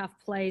tough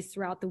plays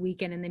throughout the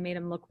weekend, and they made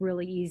them look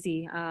really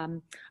easy.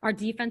 Our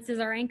defense is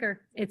our anchor.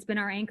 It's been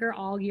our anchor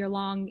all year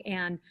long,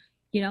 and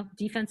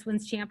defense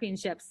wins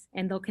championships,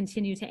 and they'll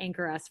continue to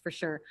anchor us for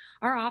sure.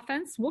 Our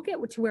offense, we'll get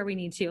to where we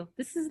need to.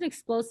 This is an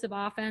explosive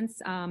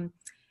offense, and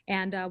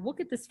we'll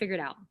get this figured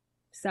out.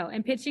 So,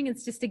 and pitching,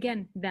 it's just,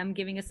 again, them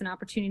giving us an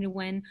opportunity to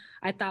win.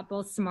 I thought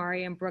both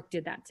Samari and Brooke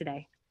did that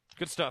today.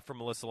 Good stuff from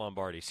Melissa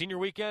Lombardi. Senior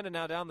weekend and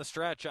now down the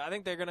stretch. I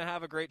think they're going to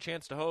have a great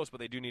chance to host, but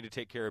they do need to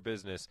take care of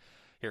business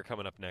here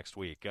coming up next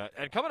week.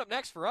 And coming up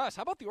next for us,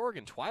 how about the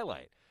Oregon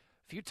Twilight?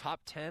 A few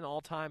top 10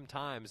 all-time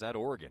times at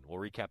Oregon. We'll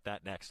recap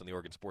that next on the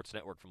Oregon Sports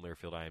Network from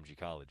Learfield IMG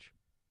College.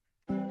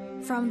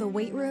 From the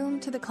weight room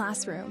to the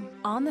classroom,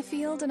 on the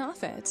field and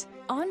off it,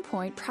 On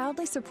Point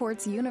proudly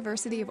supports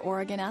University of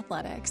Oregon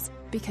athletics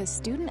because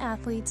student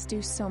athletes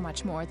do so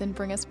much more than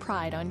bring us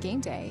pride on game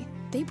day.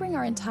 They bring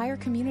our entire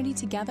community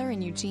together in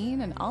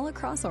Eugene and all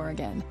across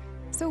Oregon.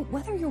 So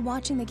whether you're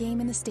watching the game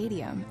in the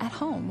stadium, at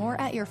home, or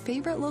at your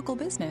favorite local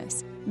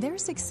business, their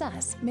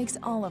success makes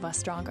all of us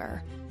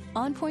stronger.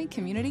 On Point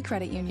Community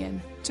Credit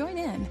Union. Join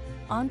in.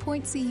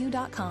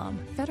 OnPointCU.com.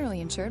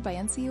 Federally insured by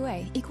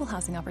NCUA. Equal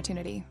housing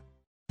opportunity.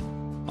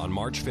 On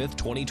March 5th,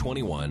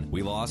 2021,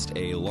 we lost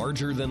a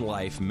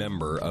larger-than-life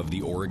member of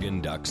the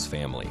Oregon Ducks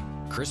family.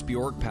 Chris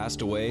Bjork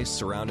passed away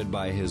surrounded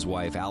by his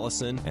wife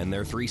Allison and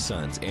their 3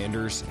 sons,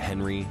 Anders,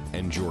 Henry,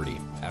 and Jordy.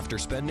 After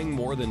spending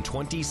more than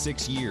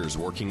 26 years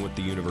working with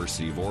the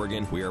University of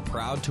Oregon, we are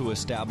proud to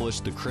establish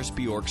the Chris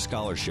Bjork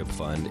Scholarship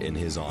Fund in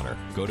his honor.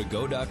 Go to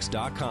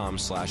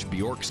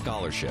goducks.com/Bjork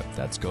Scholarship.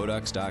 That's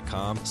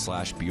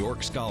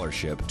goducks.com/Bjork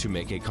Scholarship to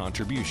make a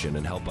contribution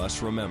and help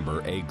us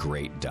remember a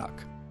great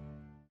Duck.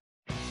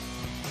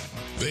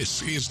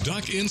 This is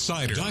Duck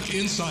Insider. Duck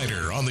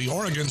Insider on the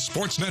Oregon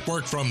Sports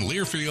Network from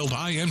Learfield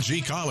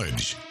IMG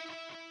College.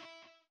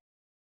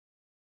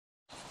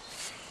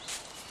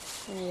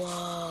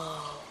 Whoa.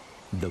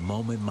 The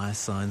moment my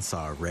son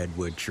saw a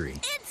redwood tree.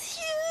 It's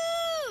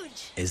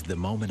huge! Is the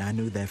moment I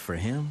knew that for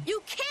him,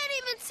 You can't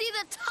even see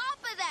the top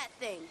of that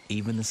thing.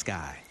 even the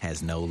sky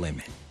has no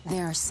limit.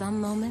 There are some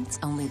moments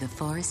only the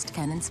forest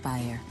can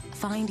inspire.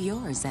 Find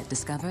yours at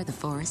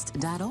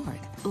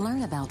discovertheforest.org.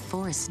 Learn about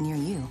forests near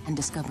you and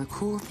discover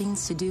cool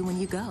things to do when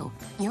you go.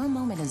 Your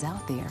moment is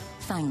out there.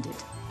 Find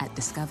it at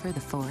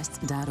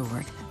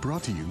discovertheforest.org.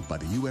 Brought to you by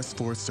the U.S.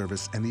 Forest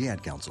Service and the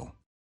Ad Council.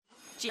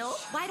 Jill,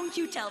 why don't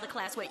you tell the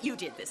class what you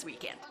did this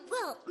weekend?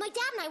 Well, my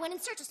dad and I went in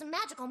search of some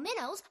magical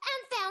minnows and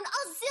found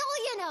a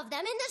zillion of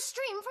them in the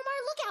stream from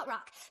our lookout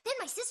rock. Then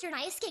my sister and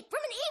I escaped from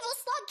an evil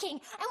slug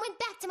king and went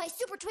back to my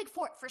super twig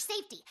fort for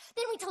safety.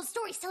 Then we told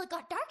stories till it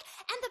got dark,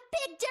 and the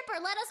Big Dipper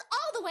led us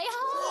all the way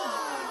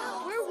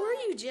home. Wow. Where were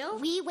you, Jill?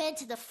 We went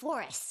to the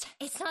forest.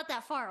 It's not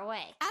that far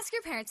away. Ask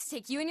your parents to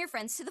take you and your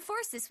friends to the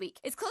forest this week.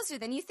 It's closer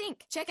than you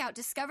think. Check out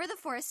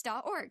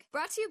discovertheforest.org.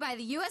 Brought to you by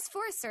the U.S.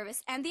 Forest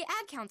Service and the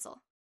Ad Council.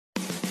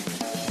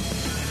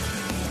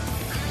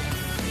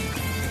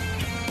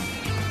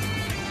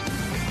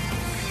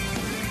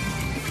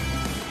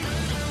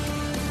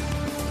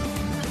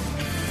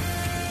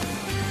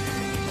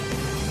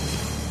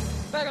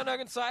 Back on Duck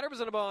Insider,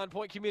 presented by On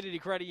Point Community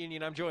Credit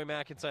Union. I'm Joey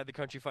Mack inside the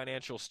Country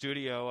Financial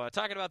Studio.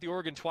 Talking about the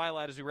Oregon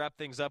Twilight as we wrap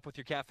things up with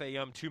your Cafe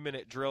Yum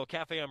 2-minute drill.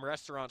 Cafe Yum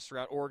restaurants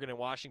throughout Oregon and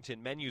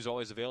Washington. Menus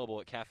always available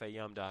at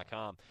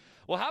cafeyum.com.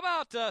 Well, how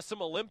about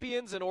some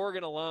Olympians and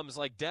Oregon alums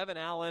like Devin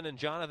Allen and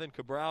Jonathan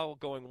Cabral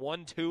going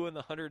 1-2 in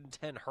the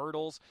 110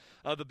 hurdles?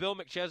 The Bill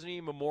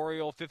McChesney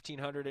Memorial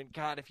 1500. And,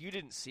 God, if you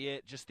didn't see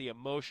it, just the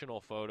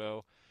emotional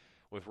photo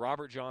with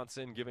Robert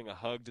Johnson giving a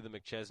hug to the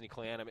McChesney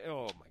clan. I mean,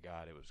 oh, my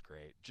God, it was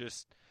great.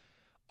 Just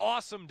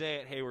awesome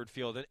day at Hayward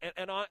Field.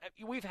 And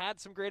we've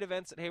had some great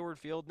events at Hayward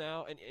Field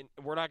now, and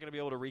we're not going to be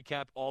able to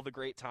recap all the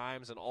great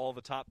times and all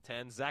the top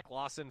 10. Zach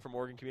Lawson from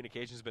Oregon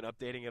Communications has been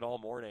updating it all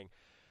morning.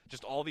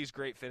 Just all these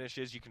great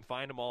finishes. You can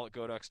find them all at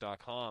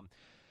goducks.com.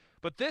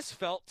 But this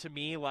felt to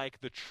me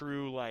like the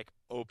true,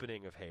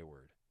 opening of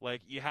Hayward.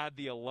 You had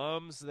the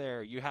alums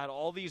there. You had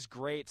all these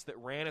greats that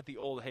ran at the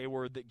old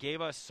Hayward that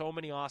gave us so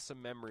many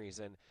awesome memories,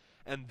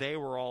 and they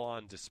were all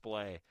on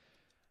display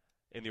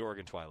in the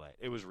Oregon Twilight.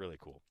 It was really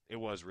cool. It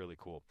was really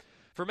cool.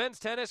 For men's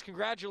tennis,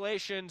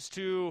 congratulations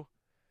to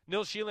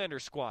Nils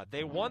Schilander's squad.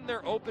 They won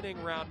their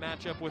opening round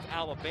matchup with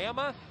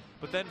Alabama,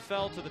 but then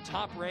fell to the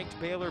top-ranked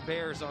Baylor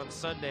Bears on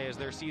Sunday as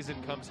their season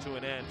comes to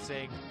an end,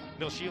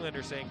 Nils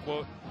Schilander saying,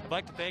 quote, "I'd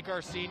like to thank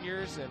our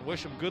seniors and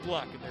wish them good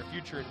luck in their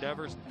future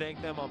endeavors and thank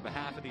them on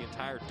behalf of the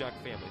entire Duck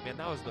family." Man,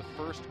 that was the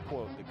first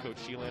quote that Coach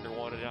Schilander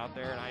wanted out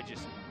there, and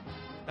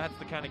that's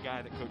the kind of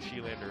guy that Coach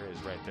Schilander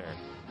is right there.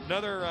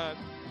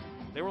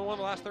 They were one of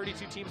the last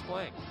 32 teams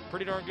playing.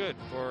 Pretty darn good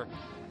for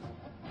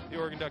the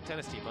Oregon Duck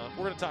tennis team.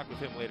 We're going to talk with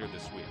him later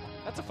this week.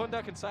 That's a Fun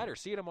Duck Insider.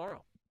 See you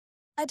tomorrow.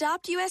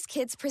 Adopt US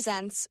Kids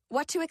presents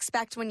What to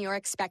Expect When You're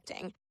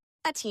Expecting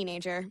a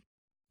Teenager.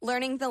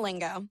 Learning the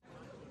lingo.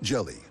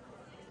 Jelly.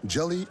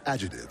 Jelly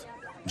adjective.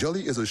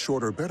 Jelly is a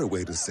shorter, better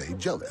way to say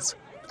jealous.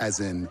 As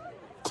in,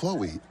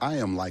 Chloe, I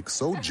am like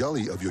so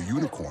jelly of your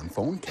unicorn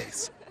phone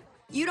case.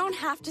 You don't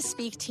have to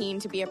speak teen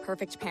to be a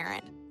perfect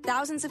parent.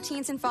 Thousands of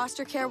teens in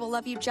foster care will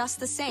love you just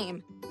the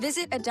same.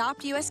 Visit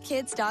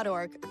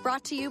adoptuskids.org,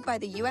 brought to you by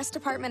the U.S.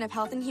 Department of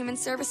Health and Human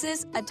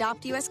Services,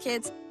 Adopt U.S.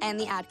 Kids, and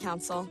the Ad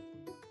Council.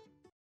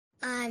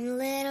 I'm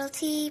little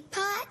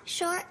teapot,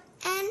 short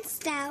and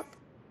stout.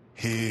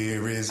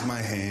 Here is my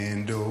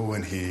handle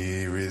and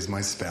here is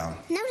my spout.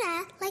 No,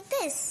 Dad, like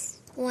this.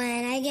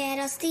 When I get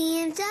all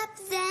steamed up,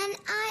 then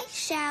I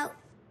shout,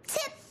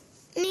 tip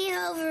me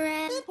over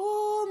and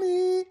pour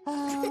me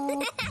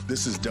out.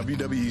 This is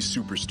WWE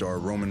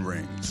superstar Roman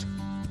Reigns.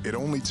 It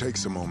only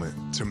takes a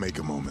moment to make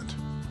a moment.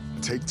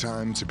 Take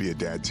time to be a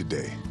dad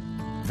today.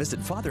 Visit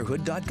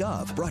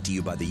fatherhood.gov, brought to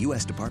you by the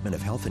U.S. Department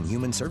of Health and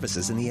Human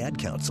Services and the Ad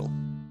Council.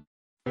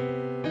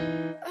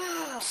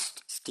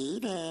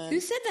 Steven. Who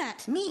said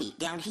that? Me,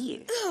 down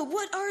here. Ugh,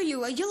 what are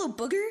you, a yellow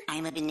booger?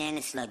 I'm a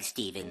banana slug,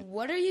 Steven.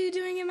 What are you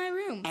doing in my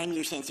room? I'm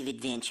your sense of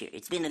adventure.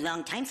 It's been a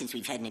long time since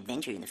we've had an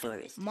adventure in the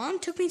forest. Mom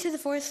took me to the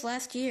forest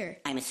last year.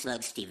 I'm a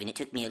slug, Steven. It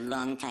took me a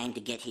long time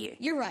to get here.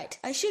 You're right.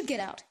 I should get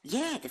out.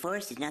 Yeah, the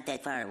forest is not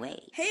that far away.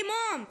 Hey,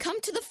 Mom!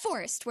 Come to the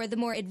forest where the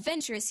more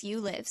adventurous you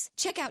lives.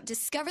 Check out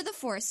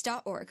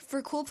discovertheforest.org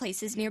for cool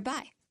places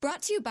nearby.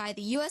 Brought to you by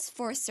the U.S.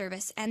 Forest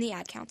Service and the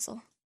Ad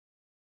Council.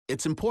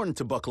 It's important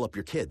to buckle up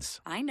your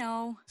kids. I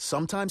know.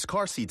 Sometimes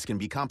car seats can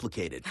be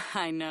complicated.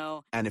 I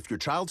know. And if your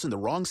child's in the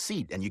wrong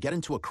seat and you get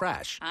into a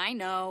crash, I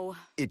know.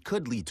 it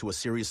could lead to a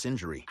serious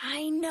injury.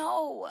 I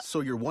know. So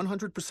you're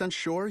 100%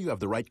 sure you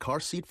have the right car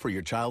seat for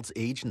your child's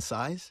age and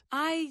size?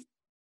 I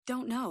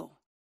don't know.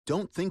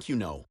 Don't think you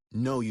know.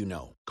 Know you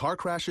know. Car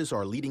crashes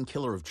are a leading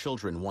killer of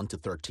children 1 to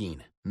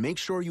 13. Make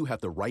sure you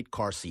have the right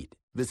car seat.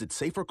 Visit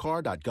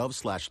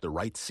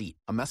safercar.gov/the-right-seat.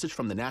 A message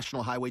from the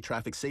National Highway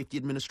Traffic Safety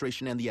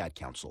Administration and the Ad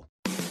Council.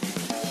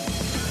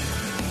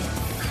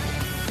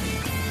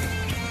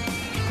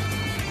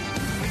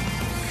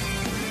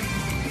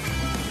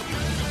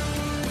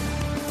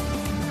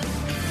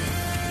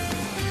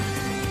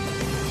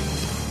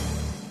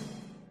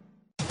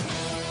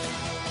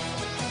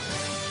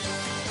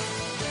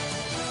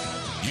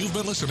 You've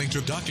been listening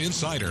to Duck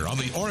Insider on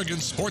the Oregon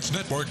Sports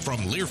Network from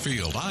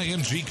Learfield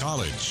IMG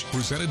College.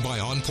 Presented by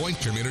On Point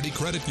Community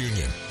Credit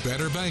Union.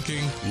 Better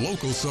banking,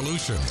 local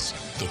solutions.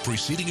 The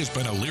preceding has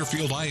been a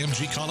Learfield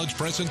IMG College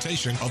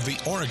presentation of the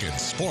Oregon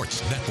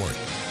Sports Network.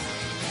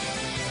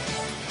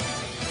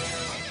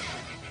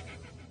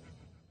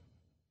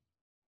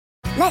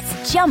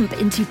 Let's jump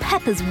into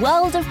Peppa's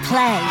world of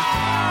play.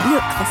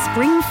 Look for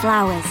spring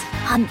flowers,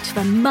 hunt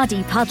for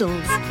muddy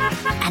puddles,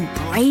 and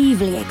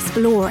bravely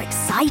explore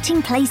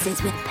exciting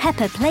places with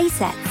Peppa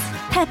playsets.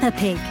 Peppa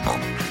Pig,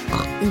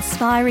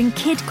 inspiring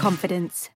kid confidence.